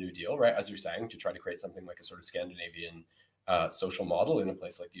happened in the New Deal, right, as you're saying, to try to create something like a sort of Scandinavian social model in a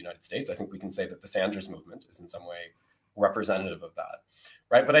place like the United States. I think we can say that the Sanders movement is in some way representative of that,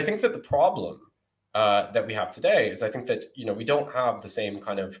 right? But I think that the problem that we have today is I think that we don't have the same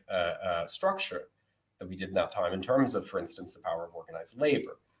kind of structure that we did in that time in terms of, for instance, the power of organized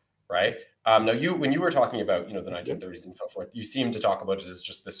labor, right? Now, when you were talking about the 1930s and so forth, you seem to talk about it as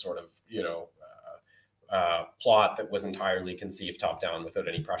just this sort of plot that was entirely conceived top down without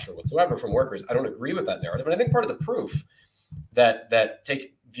any pressure whatsoever from workers. I don't agree with that narrative, and I think part of the proof that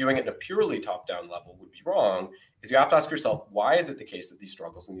viewing it in a purely top down level would be wrong is you have to ask yourself, why is it the case that these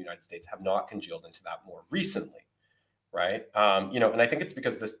struggles in the United States have not congealed into that more recently, right? And I think it's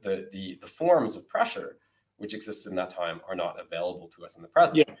because the forms of pressure which existed in that time are not available to us in the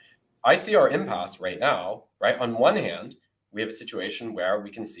present. Yeah. I see our impasse right now, right? On one hand, we have a situation where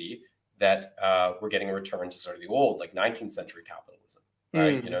we can see that we're getting a return to sort of the old, like 19th century capitalism,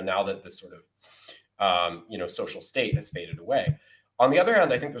 right? Now that this sort of, social state has faded away. On the other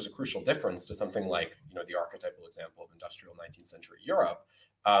hand, I think there's a crucial difference to something like, the archetypal example of industrial 19th century Europe,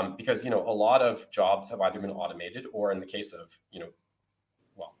 because, a lot of jobs have either been automated or in the case of,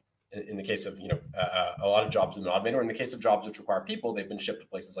 in the case of, a lot of jobs have been automated, or in the case of jobs which require people, they've been shipped to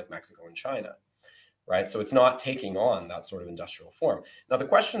places like Mexico and China, right? So it's not taking on that sort of industrial form. Now, the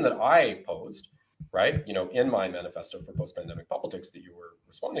question that I posed, right, in my manifesto for post-pandemic politics that you were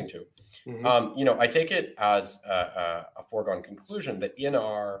responding to, I take it as a foregone conclusion that in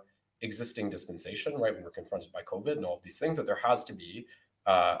our existing dispensation, right, when we're confronted by COVID and all of these things, that there has to be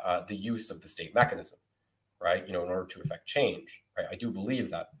the use of the state mechanism, right, in order to affect change, right? I do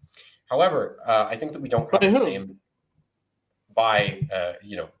believe that. However, I think that we don't have the same by that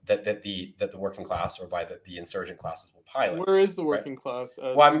the working class or by the insurgent classes will pilot. Where is the working right? class?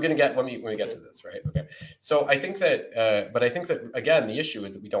 Well, I'm going to get when we get to this, right? Okay. So I think that, but I think that again, the issue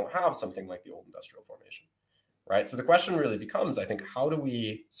is that we don't have something like the old industrial formation, right? So the question really becomes, I think, how do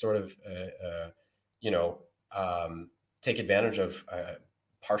we sort of, take advantage of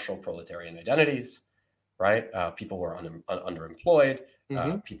partial proletarian identities, right? People who are underemployed.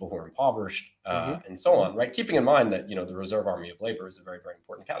 People who are impoverished, and so on, right? Keeping in mind that the reserve army of labor is a very, very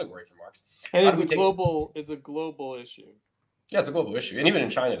important category for Marx. And is a global issue. Yeah, it's a global issue, and even in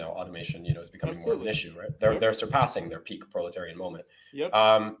China now, automation, is becoming more of an issue, right? They're surpassing their peak proletarian moment. Yep.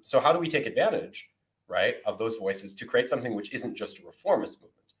 So how do we take advantage, right, of those voices to create something which isn't just a reformist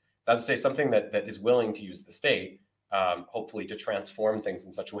movement? That's to say, something that is willing to use the state, hopefully, to transform things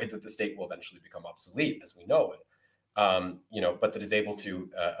in such a way that the state will eventually become obsolete as we know it, but that is able to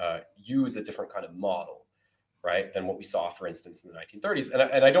use a different kind of model, right, than what we saw, for instance, in the 1930s.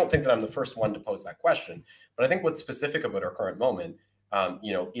 And I don't think that I'm the first one to pose that question, but I think what's specific about our current moment,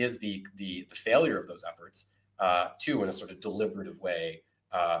 is the failure of those efforts to, in a sort of deliberative way,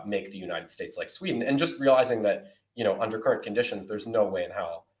 make the United States like Sweden, and just realizing that, under current conditions, there's no way in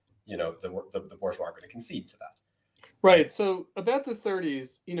hell, the bourgeois are going to concede to that. Right. So about the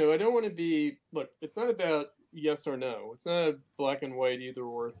 30s, I don't want to be, look, it's not about yes or no. It's not a black and white either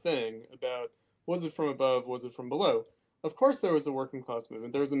or thing about was it from above, was it from below? Of course, there was a working class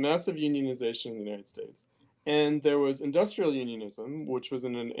movement. There was a massive unionization in the United States. And there was industrial unionism, which was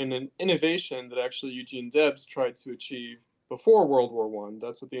an innovation that actually Eugene Debs tried to achieve before World War I.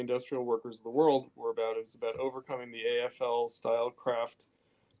 That's what the industrial workers of the world were about. It was about overcoming the AFL-style craft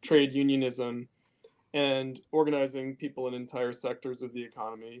trade unionism and organizing people in entire sectors of the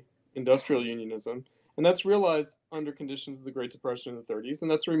economy, industrial unionism. And that's realized under conditions of the Great Depression in the 30s, and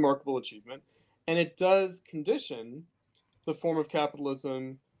that's a remarkable achievement. And it does condition the form of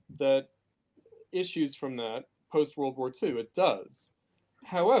capitalism that issues from that post-World War II. It does.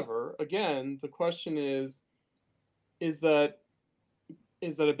 However, again, the question is that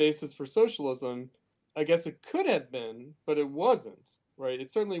a basis for socialism? I guess it could have been, but it wasn't, right?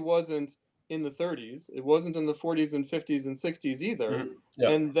 It certainly wasn't in the 30s. It wasn't in the 40s and 50s and 60s either. Mm-hmm. Yeah.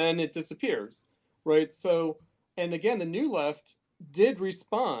 And then it disappears, right? So, and again, the New Left did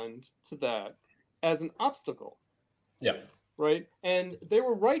respond to that as an obstacle. Yeah. Right? And they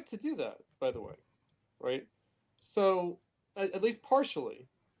were right to do that, by the way, right? So, at least partially.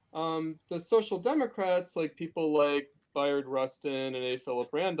 The Social Democrats, like people like Bayard Rustin and A. Philip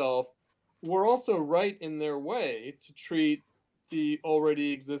Randolph, were also right in their way to treat the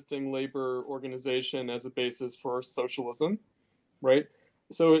already existing labor organization as a basis for socialism, right?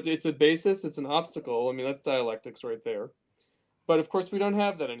 So it's a basis, it's an obstacle. I mean, that's dialectics right there. But of course, we don't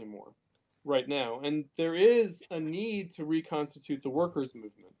have that anymore right now. And there is a need to reconstitute the workers'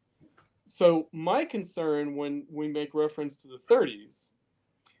 movement. So my concern when we make reference to the 30s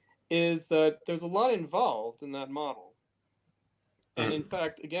is that there's a lot involved in that model. And in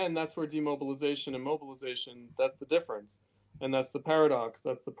fact, again, that's where demobilization and mobilization, that's the difference. And that's the paradox,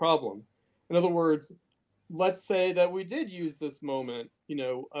 that's the problem. In other words, let's say that we did use this moment,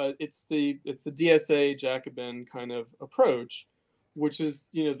 it's the DSA Jacobin kind of approach, which is,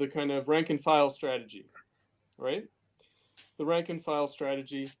 the kind of rank and file strategy, right? The rank and file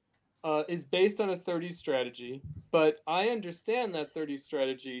strategy is based on a 30s strategy, but I understand that 30s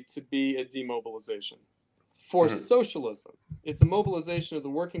strategy to be a demobilization. For socialism, it's a mobilization of the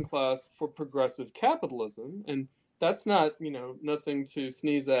working class for progressive capitalism, and that's not, nothing to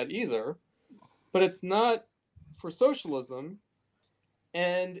sneeze at either, but it's not for socialism,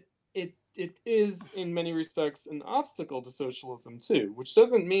 and it is in many respects an obstacle to socialism too, which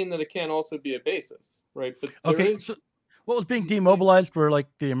doesn't mean that it can't also be a basis, right? But okay, so what was being demobilized were like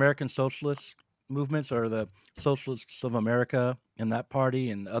the American socialist movements or the Socialists of America and that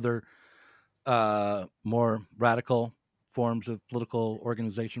party and other more radical forms of political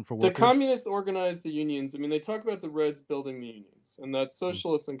organization for workers. The communists organized the unions. I mean, they talk about the Reds building the unions, and that's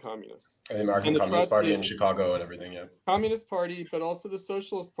socialists and communists. And the American Communist Party in Chicago and everything, yeah. Communist Party, but also the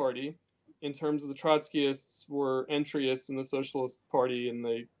Socialist Party, in terms of the Trotskyists were entryists in the Socialist Party, and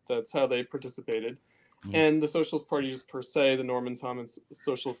that's how they participated. And the Socialist Party just per se, the Norman Thomas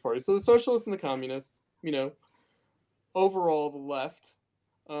Socialist Party. So the Socialists and the Communists, overall the left,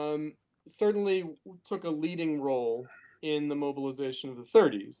 certainly took a leading role in the mobilization of the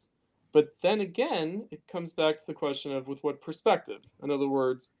 30s. But then again, it comes back to the question of with what perspective. In other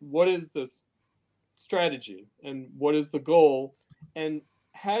words, what is this strategy and what is the goal and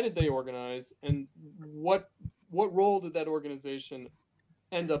how did they organize and what role did that organization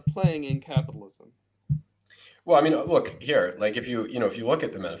end up playing in capitalism? Well, I mean, look here, like if you look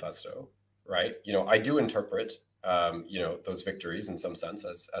at the manifesto, right, I do interpret those victories in some sense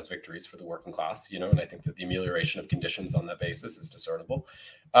as victories for the working class, and I think that the amelioration of conditions on that basis is discernible.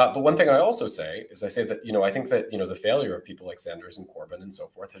 But one thing I also say is I say that, I think that, the failure of people like Sanders and Corbyn and so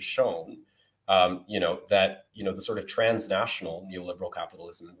forth has shown, that, the sort of transnational neoliberal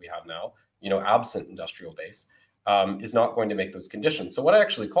capitalism that we have now, absent industrial base, is not going to make those conditions. So what I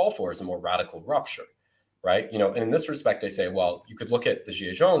actually call for is a more radical rupture. Right. And in this respect, I say, well, you could look at the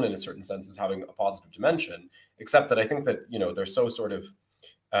Gilets jaunes in a certain sense as having a positive dimension, except that I think that, they're so sort of,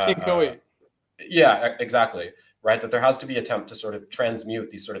 inchoate. yeah, exactly. Right. That there has to be an attempt to sort of transmute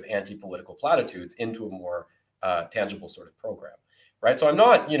these sort of anti-political platitudes into a more tangible sort of program. Right. So I'm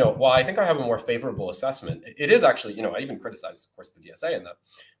not, well, I think I have a more favorable assessment. It is actually, I even criticize, of course, the DSA in that.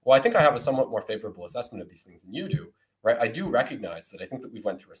 Well, I think I have a somewhat more favorable assessment of these things than you do. Right. I do recognize that I think that we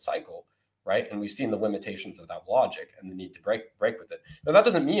went through a cycle. Right. And we've seen the limitations of that logic and the need to break with it. Now, that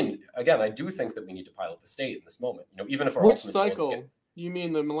doesn't mean, again, I do think that we need to pilot the state in this moment, even if our Which ultimate goal is to cycle? You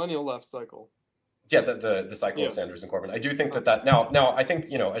mean the millennial left cycle? yeah, the cycle of Sanders and Corbyn. I do think that now I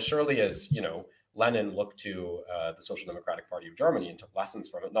think, as surely as, Lenin looked to the Social Democratic Party of Germany and took lessons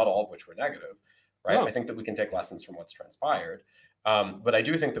from it, not all of which were negative, right? No. I think that we can take lessons from what's transpired. But I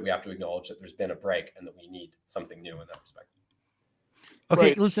do think that we have to acknowledge that there's been a break and that we need something new in that respect. Okay,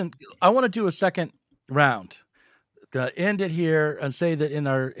 Right. listen, I want to do a second round. Gonna end it here and say that in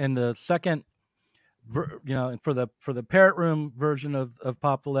the second, for the parrot room version of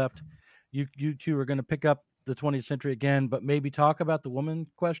Pop the Left, you two are going to pick up the 20th century again, but maybe talk about the woman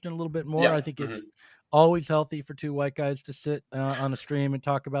question a little bit more. Yeah. I think it's always healthy for two white guys to sit on a stream and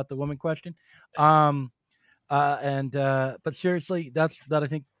talk about the woman question. But seriously, that I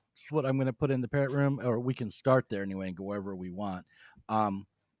think is what I'm going to put in the parrot room, or we can start there anyway and go wherever we want.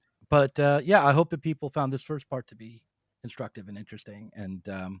 But I hope that people found this first part to be instructive and interesting, and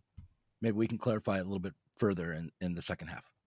maybe we can clarify it a little bit further in the second half.